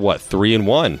are at,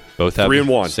 3-1? Both have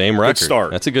 3-1. Same record. Good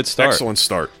start. That's a good start. Excellent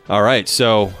start. All right.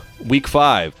 So week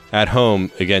 5 at home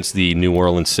against the New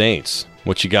Orleans Saints.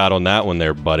 What you got on that one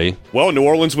there, buddy? Well, New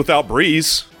Orleans without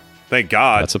Breeze. Thank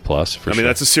God. That's a plus, for sure. I mean,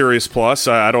 that's a serious plus.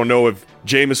 I don't know if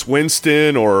Jameis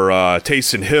Winston or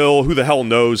Taysom Hill, who the hell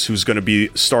knows who's going to be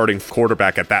starting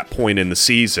quarterback at that point in the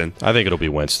season. I think it'll be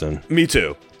Winston. Me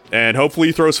too. And hopefully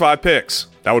he throws 5 picks.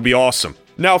 That would be awesome.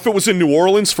 Now, if it was in New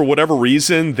Orleans, for whatever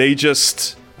reason, they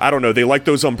just, I don't know, they like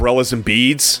those umbrellas and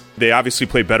beads. They obviously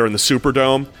play better in the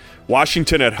Superdome.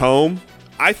 Washington at home,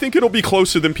 I think it'll be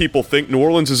closer than people think. New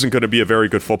Orleans isn't going to be a very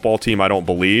good football team, I don't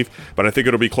believe, but I think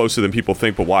it'll be closer than people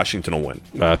think, but Washington will win.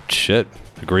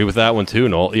 Agree with that one too,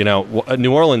 Noel. You know,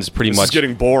 New Orleans This is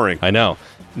getting boring. I know.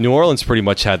 New Orleans pretty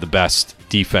much had the best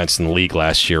defense in the league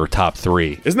last year, top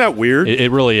 3. Isn't that weird?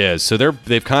 It really is. So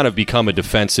they've kind of become a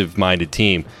defensive-minded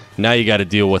team. Now you got to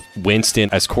deal with Winston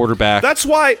as quarterback. That's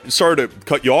why, sorry to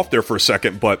cut you off there for a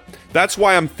second, but that's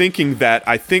why I'm thinking that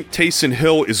I think Taysom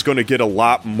Hill is going to get a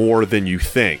lot more than you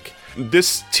think.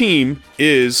 This team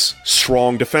is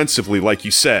strong defensively, like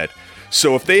you said.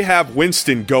 So if they have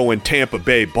Winston going Tampa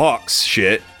Bay Bucks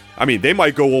shit, I mean, they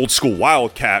might go old school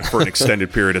Wildcat for an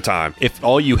extended period of time. If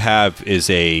all you have is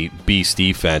a beast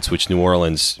defense, which New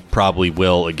Orleans probably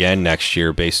will again next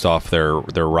year based off their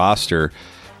roster,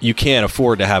 you can't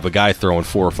afford to have a guy throwing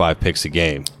 4 or 5 picks a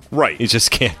game. Right. You just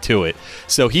can't do it.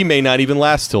 So he may not even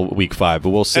last till week 5, but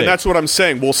we'll see. And that's what I'm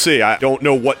saying. We'll see. I don't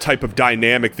know what type of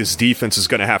dynamic this defense is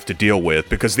going to have to deal with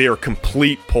because they are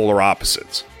complete polar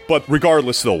opposites. But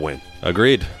regardless, they'll win.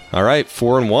 Agreed. All right,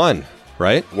 4-1.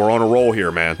 Right? We're on a roll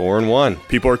here, man. 4-1.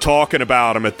 People are talking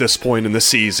about him at this point in the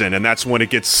season, and that's when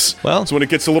it gets a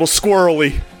little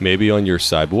squirrely. Maybe on your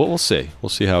side, but we'll see.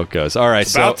 We'll see how it goes. All right,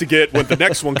 it's about to get with the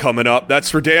next one coming up. That's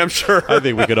for damn sure. I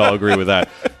think we could all agree with that.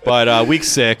 But week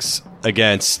 6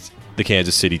 against the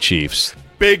Kansas City Chiefs.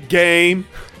 Big game.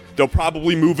 They'll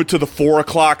probably move it to the 4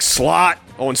 o'clock slot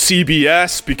on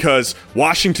CBS because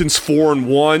Washington's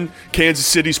 4-1. Kansas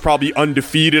City's probably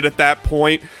undefeated at that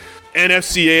point.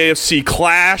 NFC AFC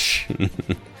clash,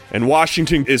 and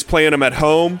Washington is playing them at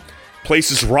home.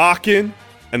 Place is rocking,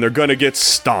 and they're going to get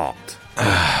stomped.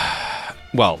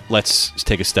 Well, let's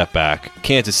take a step back.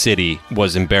 Kansas City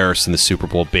was embarrassed in the Super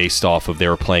Bowl based off of they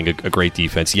were playing a great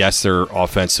defense. Yes, their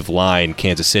offensive line,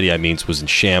 Kansas City, was in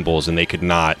shambles, and they could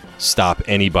not stop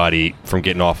anybody from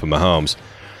getting off of Mahomes.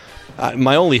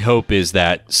 My only hope is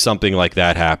that something like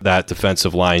that happens, that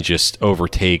defensive line just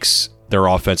overtakes their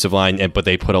offensive line, but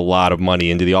they put a lot of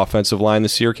money into the offensive line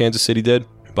this year, Kansas City did.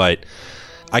 But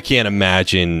I can't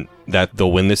imagine that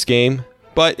they'll win this game,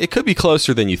 but it could be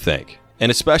closer than you think. And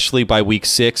especially by week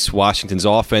 6, Washington's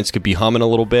offense could be humming a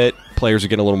little bit. Players are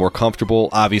getting a little more comfortable.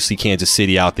 Obviously, Kansas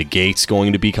City out the gate's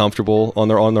going to be comfortable on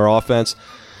their offense.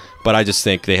 But I just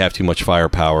think they have too much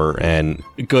firepower, and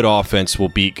good offense will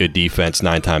beat good defense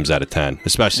 9 times out of 10,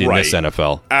 especially in this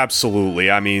NFL.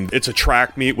 Absolutely. I mean, it's a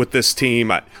track meet with this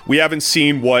team. We haven't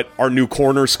seen what our new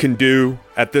corners can do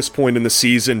at this point in the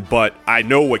season, but I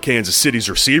know what Kansas City's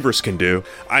receivers can do.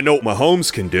 I know what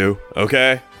Mahomes can do,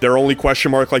 okay? Their only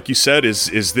question mark, like you said,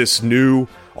 is this new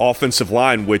offensive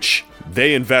line, which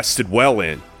they invested well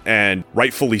in, and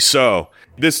rightfully so.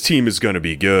 This team is going to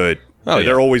be good. Oh, yeah.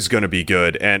 They're always going to be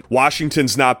good. And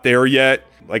Washington's not there yet.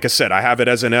 Like I said, I have it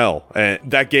as an L. And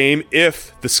that game,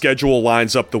 if the schedule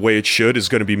lines up the way it should, is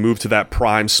going to be moved to that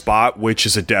prime spot, which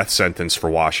is a death sentence for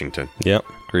Washington. Yep,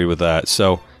 agree with that.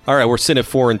 So, all right, we're sitting at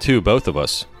 4-2, both of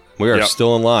us. We are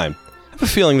still in line. I have a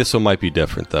feeling this one might be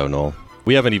different, though, Noel.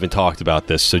 We haven't even talked about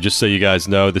this, so just so you guys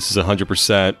know, this is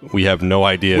 100%. We have no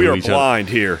idea. We are blind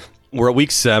here. We're at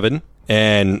week 7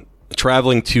 and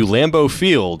traveling to Lambeau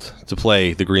Field to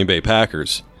play the Green Bay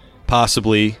Packers,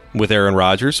 possibly with Aaron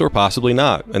Rodgers or possibly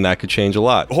not, and that could change a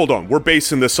lot. Hold on. We're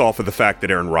basing this off of the fact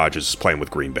that Aaron Rodgers is playing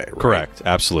with Green Bay, right? Correct.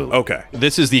 Absolutely. Okay.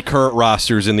 This is the current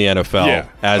rosters in the NFL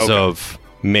as of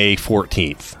May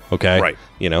 14th, okay? Right.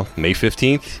 You know, May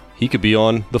 15th, he could be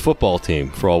on the football team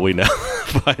for all we know.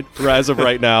 But as of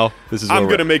right now, this is I'm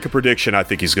going to make a prediction. I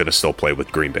think he's going to still play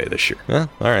with Green Bay this year. Yeah,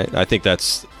 all right. I think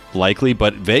that's likely,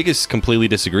 but Vegas completely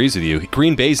disagrees with you.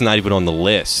 Green Bay's not even on the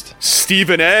list.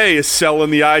 Stephen A. is selling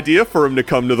the idea for him to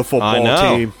come to the football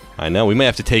team. I know. We may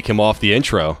have to take him off the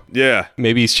intro. Yeah.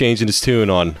 Maybe he's changing his tune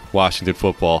on Washington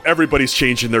football. Everybody's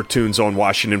changing their tunes on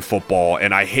Washington football,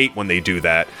 and I hate when they do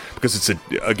that because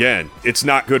it's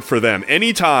not good for them.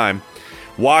 Anytime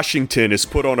Washington is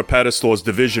put on a pedestal as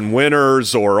division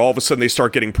winners, or all of a sudden they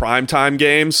start getting primetime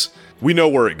games, we know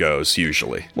where it goes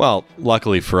usually. Well,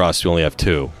 luckily for us, we only have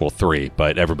 2. Well, 3,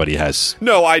 but everybody has.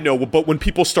 No, I know, but when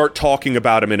people start talking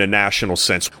about them in a national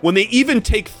sense, when they even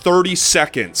take 30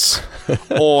 seconds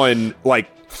on,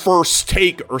 like, First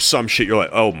Take or some shit, you're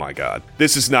like, oh my God,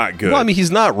 this is not good. Well, I mean,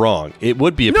 he's not wrong. It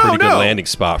would be a pretty good landing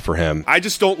spot for him. I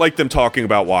just don't like them talking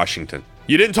about Washington.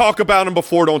 You didn't talk about him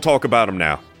before, don't talk about him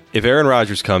now. If Aaron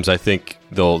Rodgers comes, I think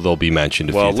they'll be mentioned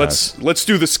a few times. Well, let's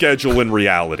do the schedule in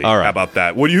reality. All right. How about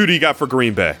that? Who do you got for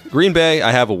Green Bay? Green Bay,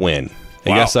 I have a win.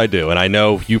 And yes, I do. And I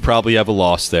know you probably have a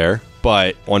loss there.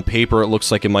 But on paper, it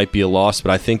looks like it might be a loss.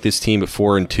 But I think this team at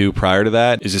 4-2 prior to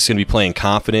that is just going to be playing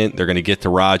confident. They're going to get to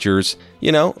Rodgers.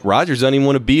 You know, Rodgers doesn't even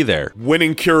want to be there.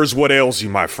 Winning cures what ails you,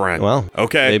 my friend. Well,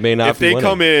 okay. They may not if be they winning.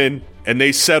 come in and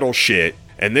they settle shit,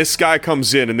 and this guy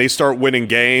comes in and they start winning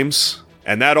games,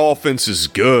 and that offense is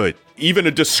good. Even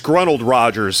a disgruntled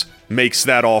Rodgers makes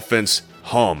that offense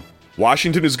hum.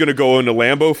 Washington is going to go into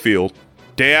Lambeau Field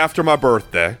day after my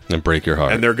birthday. And break your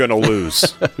heart. And they're going to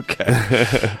lose.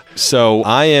 Okay. So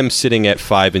I am sitting at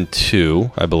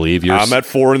 5-2, I believe. I'm at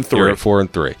 4-3. You're at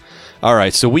 4-3. All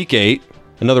right, so week 8,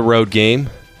 another road game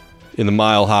in the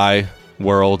Mile High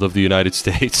world of the United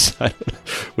States,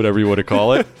 whatever you want to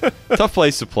call it. Tough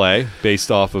place to play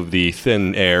based off of the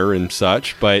thin air and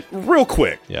such, but real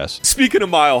quick. Yes. Speaking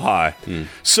of Mile High,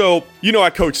 so you know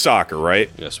I coach soccer, right?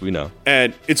 Yes, we know.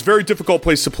 And it's a very difficult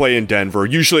place to play in Denver.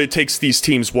 Usually it takes these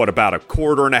teams, about a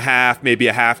quarter and a half, maybe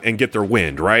a half, and get their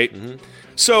wind, right? Mm-hmm.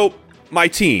 So my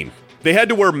team, they had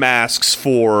to wear masks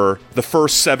for the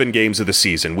first 7 games of the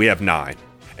season. We have 9.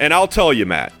 And I'll tell you,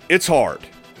 Matt, it's hard.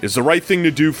 It's the right thing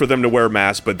to do for them to wear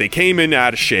masks, but they came in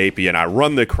out of shape, and I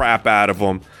run the crap out of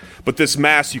them. But this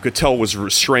mask, you could tell, was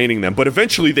restraining them. But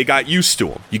eventually, they got used to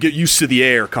them. You get used to the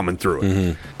air coming through it.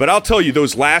 Mm-hmm. But I'll tell you,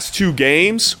 those last 2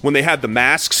 games, when they had the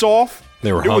masks off,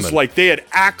 it was like they had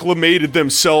acclimated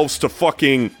themselves to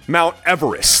fucking Mount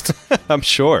Everest. I'm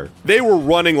sure. They were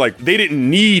running like they didn't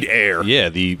need air. Yeah,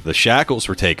 the shackles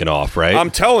were taken off, right? I'm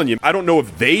telling you, I don't know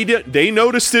if they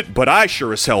noticed it, but I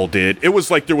sure as hell did. It was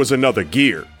like there was another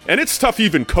gear. And it's tough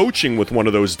even coaching with one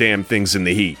of those damn things in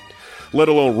the heat, let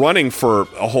alone running for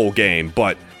a whole game.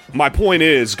 But my point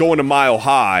is, going to Mile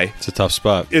High, it's a tough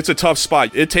spot. It's a tough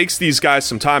spot. It takes these guys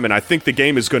some time, and I think the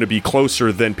game is going to be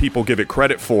closer than people give it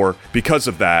credit for because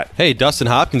of that. Hey, Dustin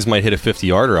Hopkins might hit a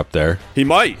 50-yarder up there. He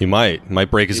might. He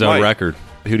might break his own record.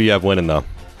 Who do you have winning, though?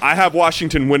 I have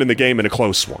Washington winning the game in a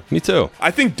close one. Me too.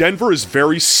 I think Denver is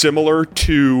very similar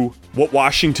to what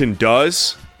Washington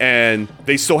does, and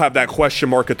they still have that question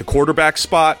mark at the quarterback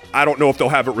spot. I don't know if they'll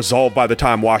have it resolved by the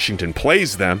time Washington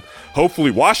plays them.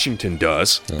 Hopefully Washington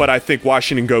does, but I think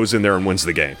Washington goes in there and wins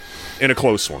the game in a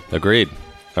close one. Agreed.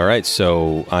 All right,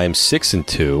 so I'm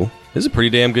 6-2. This is a pretty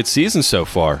damn good season so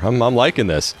far. I'm liking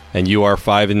this. And you are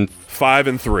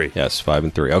 5-3. Yes,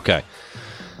 5-3. Okay.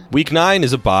 Week 9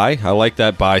 is a bye. I like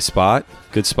that bye spot.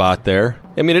 Good spot there.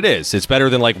 I mean, it is. It's better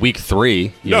than like week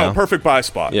 3. You know? Perfect bye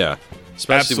spot. Yeah.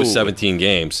 Especially with 17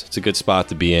 games. It's a good spot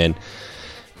to be in.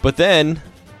 But then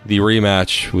the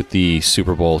rematch with the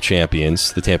Super Bowl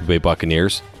champions, the Tampa Bay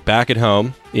Buccaneers, back at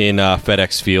home in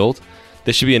FedEx Field.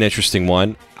 This should be an interesting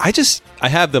one. I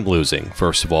have them losing,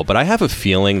 first of all, but I have a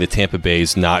feeling that Tampa Bay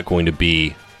is not going to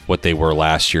be what they were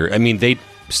last year. I mean, they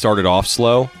started off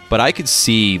slow, but I could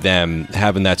see them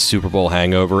having that Super Bowl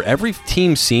hangover. Every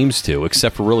team seems to,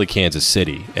 except for really Kansas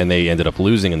City, and they ended up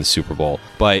losing in the Super Bowl.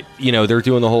 But, you know, they're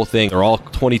doing the whole thing. They're all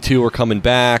 22 are coming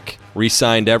back,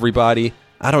 re-signed everybody.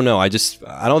 I don't know. I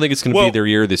don't think it's going to be their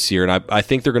year this year, and I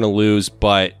think they're going to lose,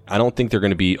 but I don't think they're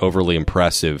going to be overly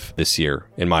impressive this year,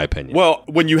 in my opinion. Well,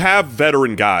 when you have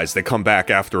veteran guys that come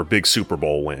back after a big Super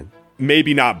Bowl win,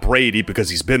 maybe not Brady because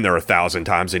he's been there 1,000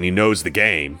 times and he knows the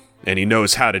game and he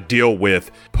knows how to deal with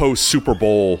post-Super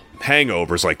Bowl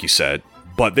hangovers, like you said,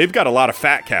 but they've got a lot of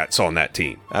fat cats on that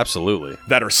team. Absolutely.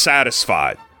 That are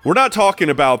satisfied. We're not talking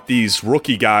about these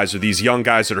rookie guys or these young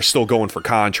guys that are still going for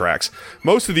contracts.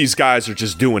 Most of these guys are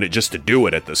just doing it just to do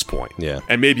it at this point. Yeah.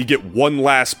 And maybe get one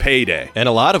last payday. And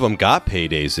a lot of them got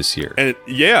paydays this year. And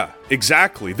yeah,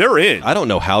 exactly. They're in. I don't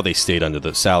know how they stayed under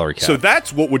the salary cap. So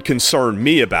that's what would concern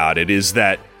me about it, is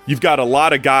that you've got a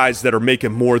lot of guys that are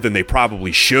making more than they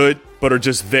probably should, but are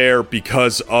just there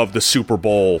because of the Super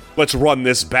Bowl. Let's run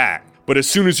this back. But as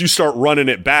soon as you start running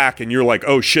it back and you're like,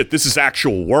 oh shit, this is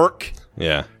actual work.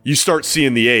 Yeah. You start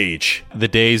seeing the age. The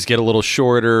days get a little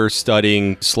shorter,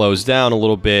 studying slows down a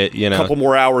little bit, you know. A couple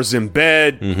more hours in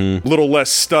bed, a little less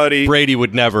study. Brady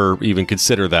would never even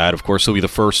consider that. Of course, he'll be the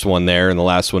first one there and the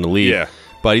last one to leave. Yeah.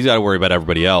 But he's got to worry about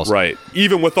everybody else. Right.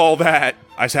 Even with all that,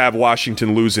 I have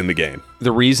Washington losing the game.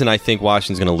 The reason I think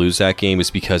Washington's going to lose that game is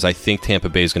because I think Tampa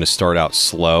Bay is going to start out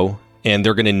slow. And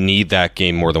they're going to need that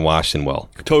game more than Washington will.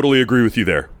 Totally agree with you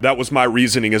there. That was my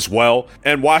reasoning as well.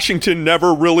 And Washington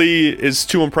never really is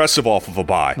too impressive off of a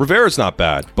bye. Rivera's not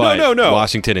bad, but no.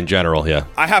 Washington in general, yeah.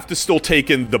 I have to still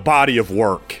take in the body of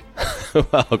work.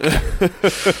 Well, okay.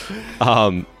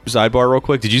 Sidebar real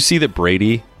quick. Did you see that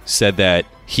Brady said that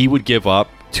he would give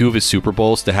up 2 of his Super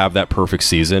Bowls to have that perfect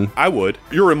season? I would.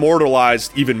 You're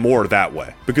immortalized even more that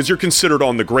way because you're considered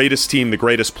on the greatest team, the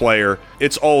greatest player.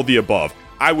 It's all the above.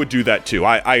 I would do that too.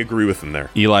 I agree with him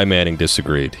there. Eli Manning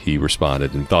disagreed. He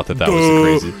responded and thought that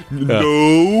was crazy.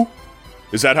 No.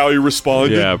 Is that how he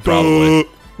responded? Yeah, probably.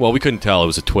 Well, we couldn't tell. It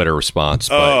was a Twitter response.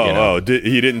 But,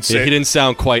 he didn't say. He didn't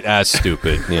sound quite as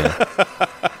stupid. Yeah.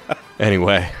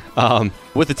 Anyway,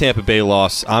 with the Tampa Bay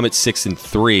loss, I'm at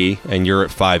 6-3, and you're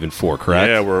at 5-4. Correct?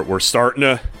 Yeah, we're starting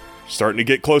to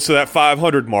get close to that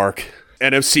 500 mark.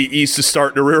 NFC East is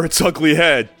starting to rear its ugly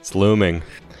head. It's looming.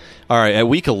 All right, at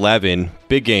Week 11,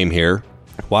 big game here.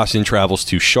 Washington travels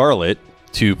to Charlotte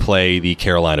to play the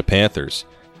Carolina Panthers.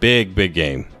 Big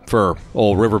game for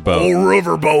old Riverboat. Old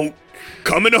Riverboat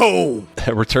coming home.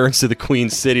 Returns to the Queen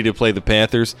City to play the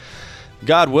Panthers.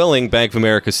 God willing, Bank of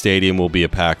America Stadium will be a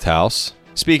packed house.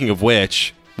 Speaking of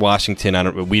which,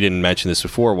 Washington, we didn't mention this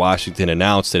before, Washington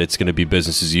announced that it's going to be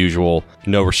business as usual,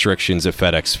 no restrictions at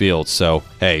FedEx Field. So,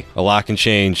 hey, a lot can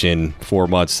change in 4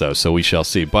 months, though, so we shall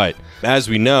see. But as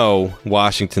we know,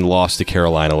 Washington lost to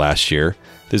Carolina last year.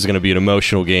 This is going to be an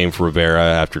emotional game for Rivera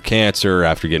after cancer,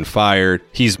 after getting fired.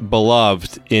 He's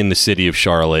beloved in the city of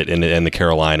Charlotte and the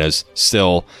Carolinas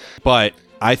still. But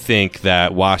I think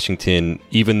that Washington,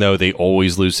 even though they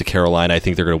always lose to Carolina, I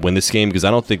think they're going to win this game because I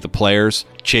don't think the players,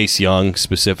 Chase Young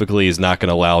specifically, is not going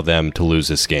to allow them to lose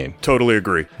this game. Totally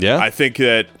agree. Yeah? I think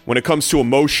that when it comes to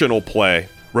emotional play,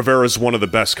 Rivera's one of the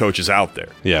best coaches out there.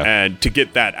 Yeah. And to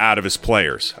get that out of his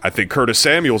players. I think Curtis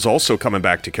Samuel's also coming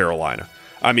back to Carolina.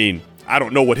 I mean, I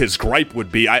don't know what his gripe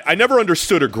would be. I never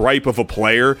understood a gripe of a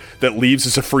player that leaves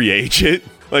as a free agent.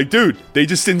 Like, dude, they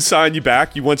just didn't sign you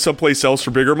back. You went someplace else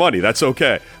for bigger money. That's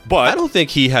okay. But I don't think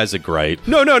he has a gripe.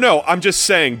 No. I'm just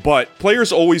saying, but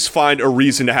players always find a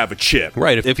reason to have a chip.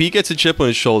 Right. If he gets a chip on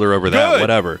his shoulder over that,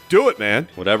 whatever. Do it, man.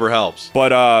 Whatever helps.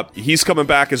 But he's coming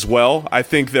back as well. I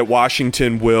think that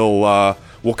Washington will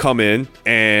come in,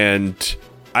 and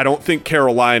I don't think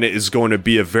Carolina is going to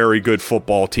be a very good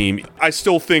football team. I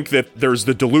still think that there's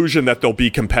the delusion that they'll be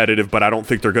competitive, but I don't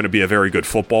think they're going to be a very good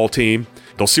football team.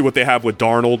 They'll see what they have with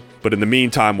Darnold, but in the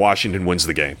meantime, Washington wins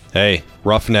the game. Hey,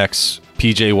 Roughnecks,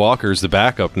 PJ Walker's the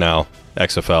backup now.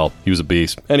 XFL. He was a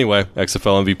beast. Anyway,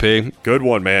 XFL MVP. Good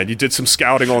one, man. You did some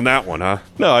scouting on that one, huh?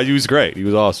 No, he was great. He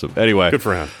was awesome. Anyway. Good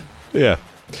for him. Yeah.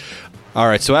 All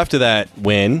right, so after that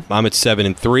win, I'm at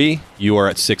 7-3. You are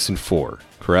at 6-4.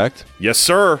 Correct? Yes,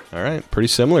 sir. All right. Pretty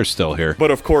similar still here. But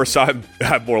of course, I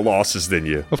have more losses than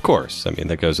you. Of course. I mean,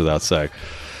 that goes without saying.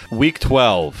 Week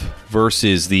 12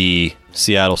 versus the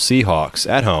Seattle Seahawks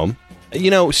at home.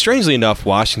 You know, strangely enough,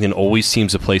 Washington always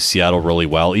seems to play Seattle really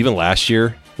well, even last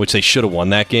year, which they should have won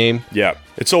that game. Yeah,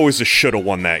 it's always a should have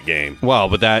won that game. Well,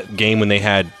 but that game when they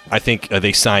had, I think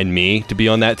they signed me to be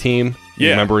on that team. Yeah.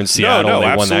 You remember in Seattle, no, they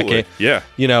absolutely. won that game? Yeah.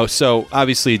 You know, so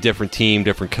obviously a different team,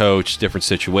 different coach, different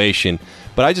situation.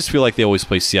 But I just feel like they always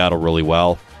play Seattle really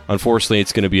well. Unfortunately,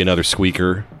 it's going to be another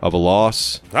squeaker of a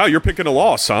loss. Oh, you're picking a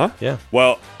loss, huh? Yeah.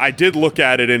 Well, I did look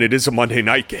at it, and it is a Monday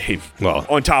night game. Well,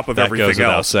 on top of that everything goes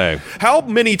without else. saying. How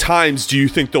many times do you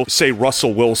think they'll say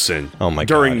Russell Wilson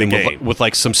during the game? With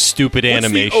like some stupid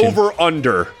animation. What's the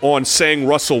over-under on saying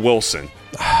Russell Wilson?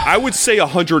 I would say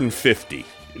 150.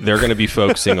 They're going to be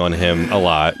focusing on him a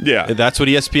lot. Yeah. That's what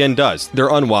ESPN does. They're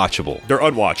unwatchable. They're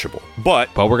unwatchable.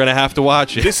 But we're going to have to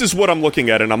watch it. This is what I'm looking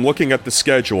at, and I'm looking at the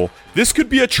schedule. This could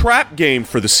be a trap game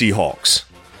for the Seahawks.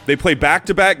 They play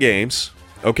back-to-back games.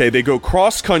 Okay, they go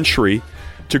cross-country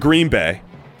to Green Bay,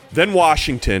 then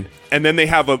Washington, and then they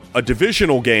have a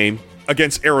divisional game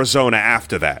against Arizona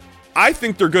after that. I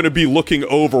think they're going to be looking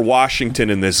over Washington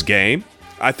in this game.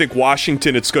 I think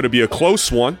Washington, it's going to be a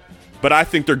close one. But I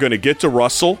think they're going to get to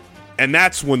Russell, and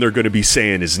that's when they're going to be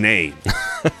saying his name.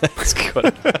 That's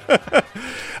good.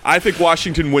 I think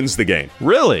Washington wins the game.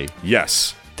 Really?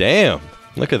 Yes. Damn.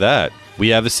 Look at that. We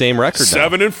have the same record now.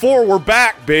 7-4. We're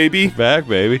back, baby. Back,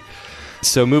 baby.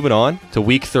 So moving on to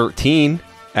Week 13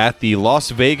 at the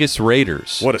Las Vegas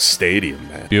Raiders. What a stadium,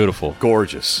 man. Beautiful.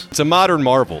 Gorgeous. It's a modern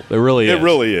marvel. It really is. It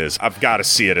really is. I've got to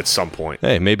see it at some point.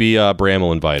 Hey, maybe Bram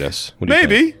will invite us.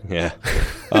 Maybe. Yeah.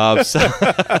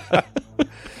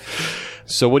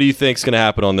 So what do you think's going to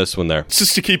happen on this one there?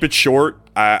 Just to keep it short,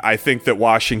 I think that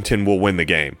Washington will win the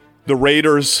game. The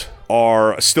Raiders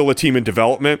are still a team in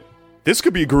development. This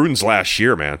could be Gruden's last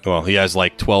year, man. Well, he has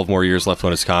like 12 more years left on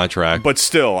his contract. But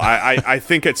still, I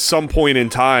think at some point in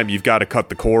time, you've got to cut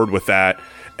the cord with that,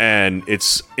 and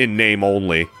it's in name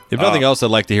only. If nothing else,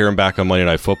 I'd like to hear him back on Monday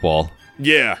Night Football.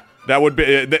 Yeah, that would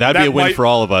be... That'd be a win for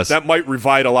all of us. That might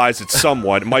revitalize it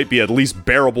somewhat. It might be at least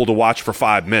bearable to watch for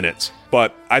 5 minutes.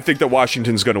 But I think that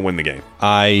Washington's going to win the game.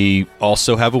 I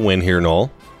also have a win here,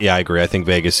 Noel. Yeah, I agree. I think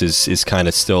Vegas is kind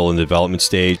of still in the development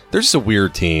stage. They're just a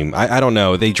weird team. I don't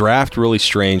know. They draft really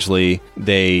strangely.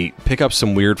 They pick up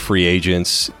some weird free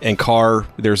agents. And Carr,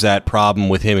 there's that problem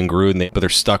with him and Gruden, but they're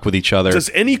stuck with each other.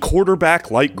 Does any quarterback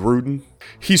like Gruden?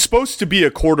 He's supposed to be a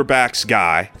quarterback's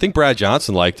guy. I think Brad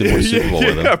Johnson liked him. Won a Super Bowl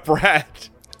with him. Yeah, Brad.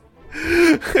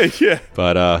 Yeah,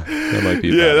 but that might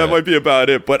be might be about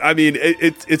it. But I mean,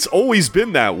 it's always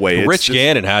been that way. Rich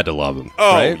Gannon had to love him.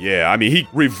 Oh right? yeah, I mean he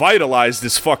revitalized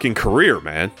his fucking career,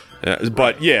 man.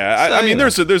 But yeah, I mean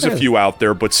there's a few out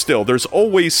there, but still, there's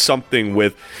always something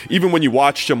with even when you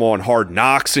watched him on Hard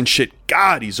Knocks and shit.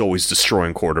 God, he's always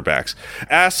destroying quarterbacks.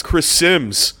 Ask Chris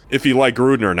Sims if he liked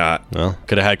Gruden or not. Well,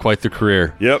 could have had quite the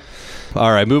career. Yep.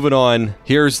 All right, moving on.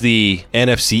 Here's the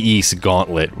NFC East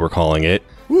gauntlet, we're calling it.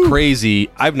 Woo. Crazy.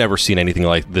 I've never seen anything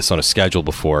like this on a schedule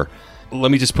before.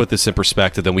 Let me just put this in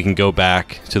perspective, then we can go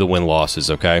back to the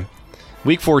win-losses, okay?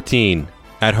 Week 14,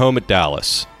 at home at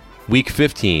Dallas. Week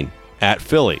 15, at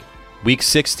Philly. Week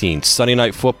 16, Sunday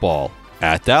Night Football,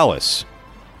 at Dallas.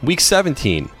 Week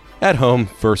 17, at home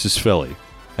versus Philly.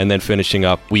 And then finishing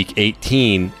up Week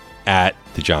 18 at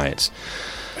the Giants.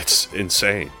 It's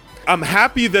insane. I'm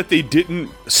happy that they didn't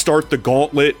start the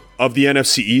gauntlet of the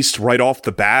NFC East right off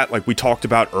the bat like we talked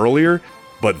about earlier.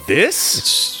 But this? It's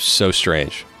so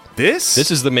strange. This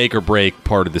is the make or break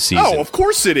part of the season. Oh, of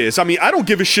course it is. I mean, I don't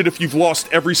give a shit if you've lost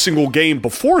every single game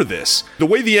before this. The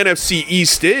way the NFC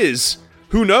East is,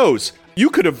 who knows?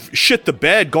 You could have shit the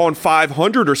bed, gone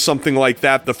 500 or something like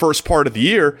that the first part of the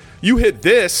year. You hit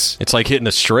this. It's like hitting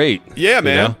a straight. Yeah,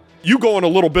 man. You know? You go on a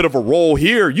little bit of a roll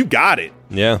here. You got it.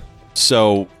 Yeah.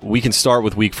 So we can start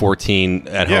with Week 14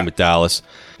 at home at Dallas.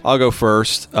 I'll go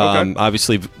first. Okay.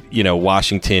 Obviously,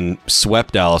 Washington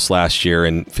swept Dallas last year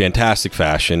in fantastic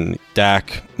fashion.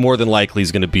 Dak more than likely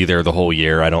is going to be there the whole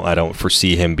year. I don't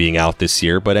foresee him being out this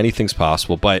year, but anything's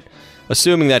possible. But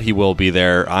assuming that he will be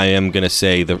there, I am going to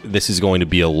say that this is going to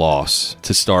be a loss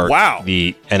to start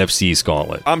the NFC's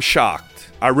gauntlet. I'm shocked.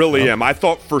 I really am. I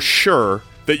thought for sure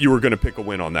that you were going to pick a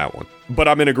win on that one. But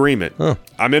I'm in agreement.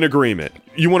 I'm in agreement.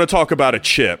 You want to talk about a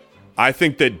chip? I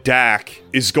think that Dak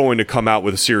is going to come out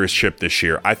with a serious chip this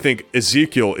year. I think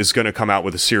Ezekiel is going to come out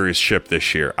with a serious chip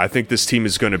this year. I think this team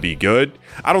is going to be good.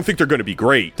 I don't think they're going to be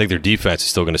great. I think their defense is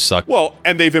still going to suck. Well,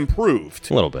 and they've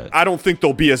improved. A little bit. I don't think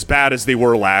they'll be as bad as they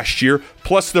were last year.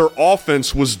 Plus, their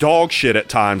offense was dog shit at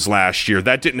times last year.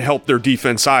 That didn't help their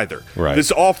defense either. Right.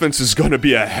 This offense is going to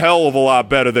be a hell of a lot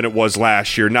better than it was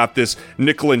last year. Not this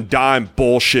nickel and dime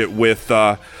bullshit with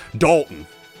Dalton.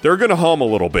 They're going to hum a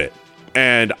little bit.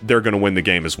 And they're going to win the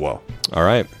game as well. All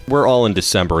right. We're all in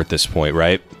December at this point,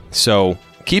 right? So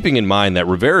keeping in mind that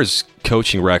Rivera's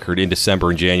coaching record in December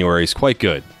and January is quite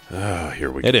good. Here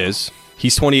we go. It is.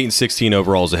 He's 28-16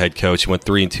 overall as a head coach. He went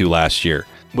 3-2 last year.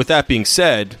 With that being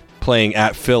said, playing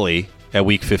at Philly at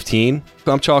Week 15,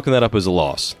 I'm chalking that up as a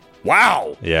loss.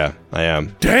 Wow. Yeah, I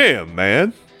am. Damn,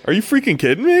 man. Are you freaking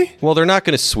kidding me? Well, they're not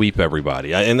going to sweep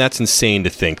everybody, and that's insane to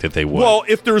think that they would. Well,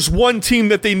 if there's one team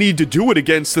that they need to do it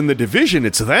against in the division,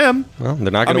 it's them. Well,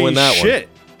 they're not going to win that shit.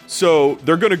 one. So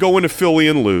they're going to go into Philly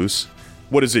and lose.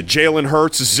 What is it? Jalen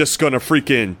Hurts is just going to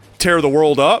freaking tear the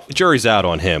world up? The jury's out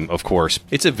on him, of course.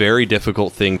 It's a very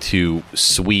difficult thing to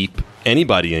sweep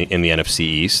anybody in the NFC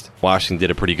East. Washington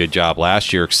did a pretty good job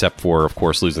last year, except for, of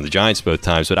course, losing the Giants both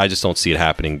times, but I just don't see it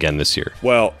happening again this year.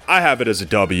 Well, I have it as a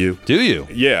W. Do you?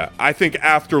 Yeah. I think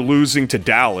after losing to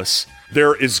Dallas,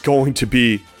 there is going to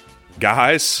be,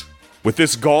 guys, with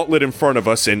this gauntlet in front of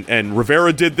us, and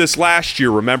Rivera did this last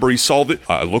year. Remember, he saw that,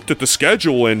 I looked at the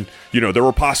schedule, and, there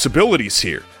were possibilities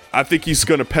here. I think he's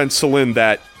going to pencil in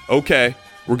that, okay,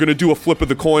 we're going to do a flip of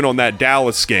the coin on that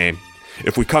Dallas game.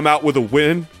 If we come out with a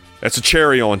win, that's a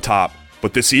cherry on top.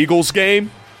 But this Eagles game,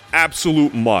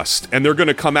 absolute must. And they're going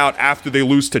to come out after they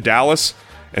lose to Dallas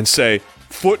and say,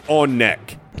 foot on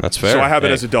neck. That's fair. So I have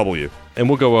it as a W. And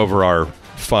we'll go over our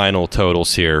final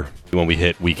totals here when we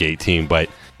hit Week 18. But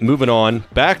moving on,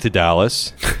 back to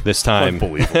Dallas. This time,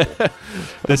 Unbelievable.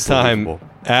 this time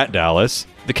at Dallas.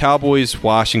 The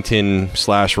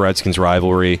Cowboys-Washington/Redskins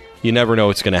rivalry. You never know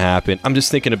what's going to happen. I'm just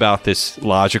thinking about this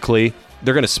logically.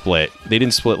 They're going to split. They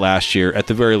didn't split last year. At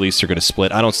the very least, they're going to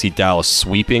split. I don't see Dallas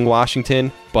sweeping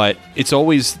Washington, but it's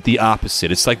always the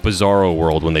opposite. It's like Bizarro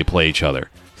World when they play each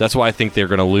other. That's why I think they're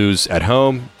going to lose at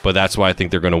home, but that's why I think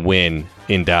they're going to win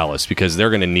in Dallas, because they're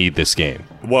going to need this game.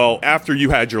 Well, after you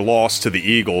had your loss to the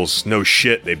Eagles, no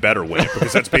shit, they better win it,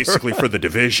 because that's basically for the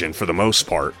division for the most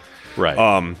part. Right.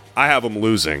 I have them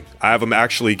losing. I have them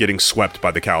actually getting swept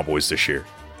by the Cowboys this year.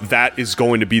 That is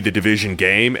going to be the division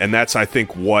game, and that's, I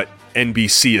think, what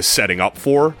NBC is setting up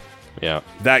for. Yeah.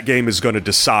 That game is going to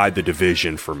decide the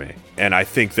division for me. And I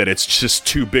think that it's just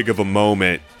too big of a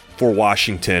moment for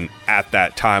Washington at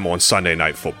that time on Sunday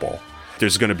Night Football.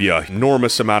 There's going to be an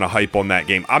enormous amount of hype on that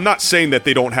game. I'm not saying that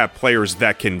they don't have players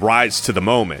that can rise to the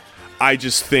moment. I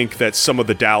just think that some of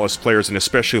the Dallas players, and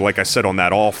especially, like I said, on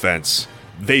that offense,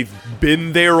 they've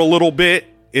been there a little bit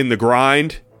in the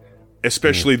grind,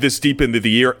 especially this deep into the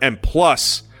year. And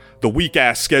plus, the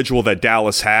weak-ass schedule that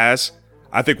Dallas has,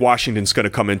 I think Washington's going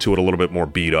to come into it a little bit more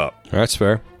beat up. That's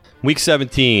fair. Week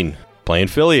 17, playing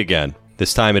Philly again,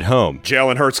 this time at home.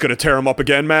 Jalen Hurts going to tear him up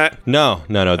again, Matt? No.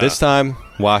 This time,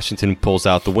 Washington pulls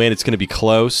out the win. It's going to be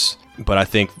close, but I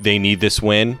think they need this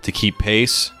win to keep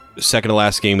pace. Second to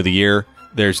last game of the year.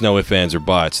 There's no ifs, ands, or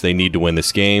buts. They need to win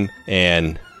this game,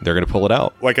 and they're going to pull it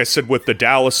out. Like I said, with the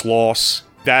Dallas loss,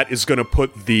 that is going to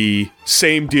put the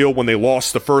same deal when they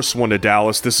lost the first one to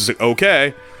Dallas. This is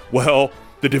okay. Well,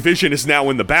 the division is now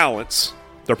in the balance.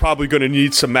 They're probably going to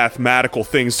need some mathematical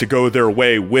things to go their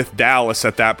way with Dallas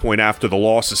at that point after the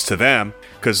losses to them,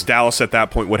 because Dallas at that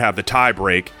point would have the tie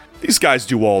break. These guys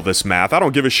do all this math. I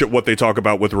don't give a shit what they talk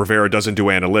about with Rivera doesn't do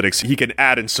analytics. He can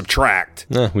add and subtract.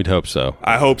 We'd hope so.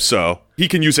 I hope so. He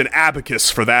can use an abacus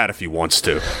for that if he wants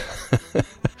to.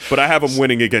 But I have him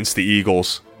winning against the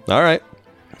Eagles. All right.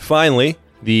 Finally,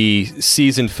 the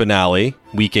season finale,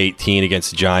 Week 18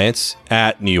 against the Giants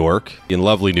at New York in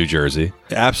lovely New Jersey.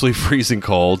 Absolutely freezing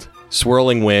cold,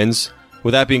 swirling winds.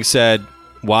 With that being said,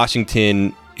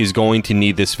 Washington is going to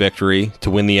need this victory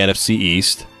to win the NFC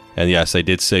East. And yes, I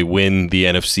did say win the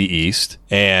NFC East.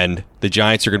 And the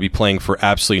Giants are going to be playing for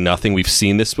absolutely nothing. We've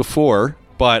seen this before.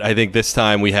 But I think this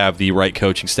time we have the right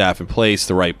coaching staff in place,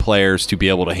 the right players to be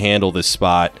able to handle this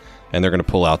spot, and they're going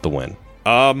to pull out the win.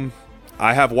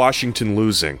 I have Washington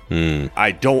losing.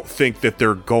 I don't think that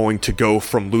they're going to go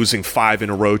from losing 5 in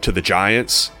a row to the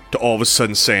Giants to all of a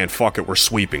sudden saying, fuck it, we're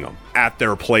sweeping them at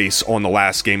their place on the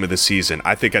last game of the season.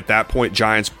 I think at that point,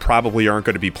 Giants probably aren't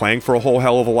going to be playing for a whole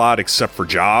hell of a lot except for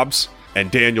jobs.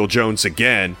 And Daniel Jones,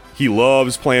 again, he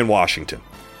loves playing Washington,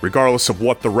 regardless of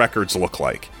what the records look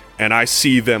like. And I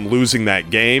see them losing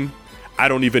that game. I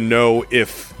don't even know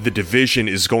if the division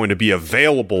is going to be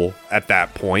available at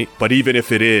that point. But even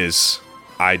if it is,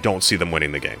 I don't see them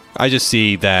winning the game. I just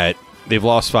see that they've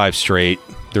lost 5 straight.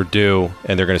 They're due,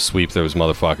 and they're going to sweep those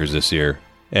motherfuckers this year.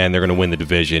 And they're going to win the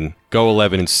division. Go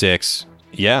 11-6.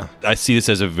 Yeah, I see this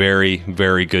as a very,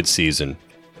 very good season.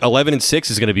 11-6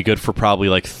 is going to be good for probably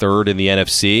like 3rd in the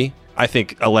NFC. I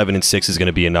think 11-6 is going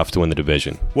to be enough to win the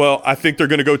division. Well, I think they're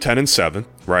going to go 10-7,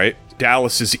 right?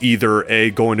 Dallas is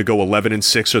either going to go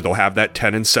 11-6 or they'll have that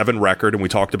 10-7 record, and we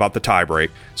talked about the tiebreak,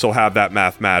 so they'll have that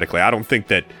mathematically. I don't think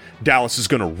that Dallas is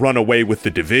going to run away with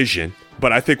the division,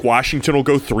 but I think Washington will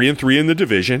go 3-3 in the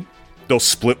division. They'll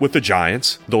split with the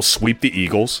Giants, they'll sweep the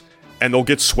Eagles, and they'll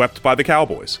get swept by the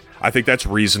Cowboys. I think that's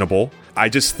reasonable. I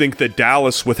just think that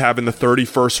Dallas, with having the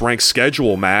 31st ranked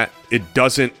schedule, Matt, it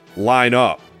doesn't line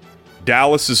up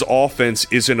Dallas's offense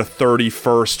isn't a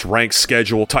 31st ranked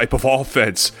schedule type of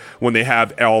offense when they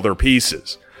have all their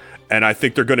pieces. And I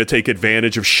think they're going to take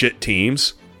advantage of shit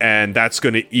teams, and that's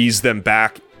going to ease them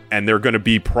back, and they're going to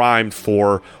be primed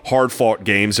for hard-fought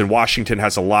games, and Washington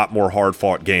has a lot more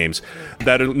hard-fought games.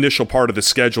 That initial part of the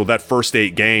schedule, that first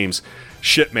 8 games,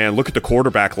 shit, man, look at the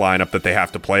quarterback lineup that they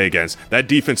have to play against. That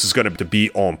defense is going to be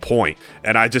on point,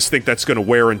 and I just think that's going to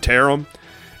wear and tear them.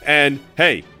 And,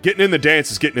 hey, getting in the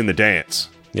dance is getting in the dance.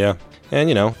 Yeah,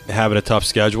 and, having a tough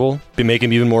schedule, be making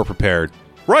them even more prepared.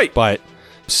 Right. But,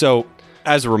 so,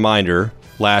 as a reminder,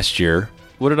 last year,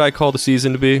 what did I call the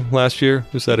season to be last year?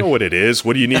 You know what it is.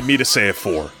 What do you need me to say it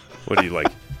for? What do you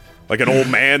like an old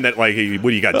man that what do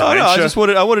you got? Dementia?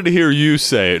 No, I wanted to hear you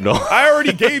say it. No, I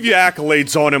already gave you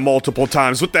accolades on him multiple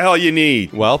times. What the hell you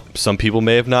need? Well, some people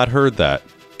may have not heard that.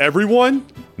 Everyone,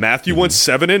 Matthew went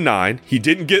 7-9. He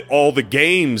didn't get all the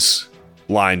games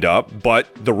lined up, but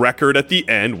the record at the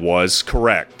end was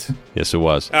correct. Yes, it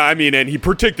was. I mean, and he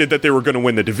predicted that they were going to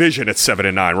win the division at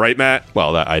 7-9, right, Matt?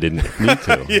 Well, I didn't need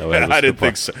to. Yeah, I didn't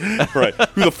think so. Right.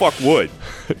 Who the fuck would?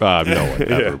 No one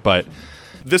ever. Yeah. But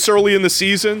this early in the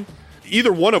season,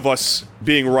 either one of us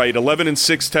being right, 11-6,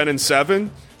 10-7,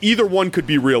 either one could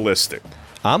be realistic.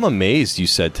 I'm amazed you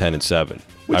said 10-7.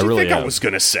 What do you really think am. I was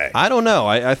going to say? I don't know.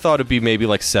 I thought it'd be maybe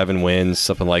like 7 wins,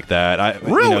 something like that.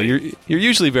 Really? You're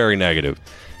usually very negative.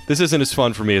 This isn't as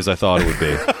fun for me as I thought it would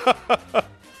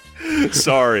be.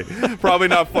 Sorry. Probably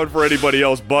not fun for anybody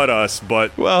else but us,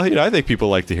 but... Well, I think people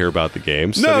like to hear about the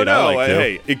games. No,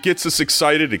 hey, it gets us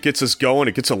excited, it gets us going,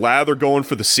 it gets a lather going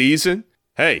for the season.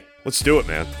 Hey, let's do it,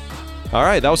 man. All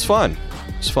right, that was fun.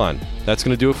 It was fun. That's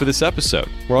going to do it for this episode.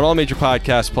 We're on all major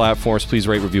podcast platforms. Please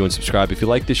rate, review, and subscribe. If you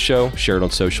like this show, share it on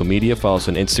social media. Follow us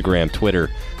on Instagram, Twitter,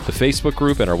 the Facebook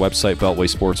group, and our website,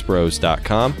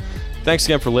 BeltwaySportsBros.com. Thanks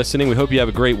again for listening. We hope you have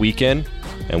a great weekend,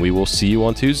 and we will see you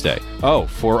on Tuesday. Oh,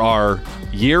 for our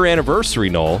year anniversary,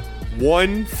 Noel.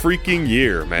 1 freaking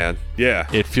year, man. Yeah.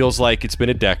 It feels like it's been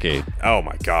a decade. Oh,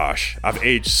 my gosh. I've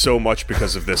aged so much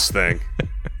because of this thing.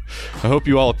 I hope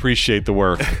you all appreciate the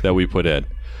work that we put in.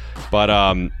 But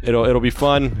it'll be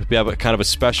fun. We have a kind of a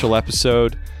special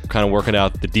episode, kind of working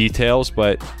out the details,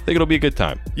 but I think it'll be a good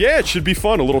time. Yeah, it should be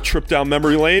fun. A little trip down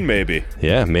memory lane, maybe.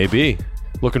 Yeah, maybe.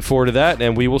 Looking forward to that,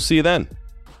 and we will see you then.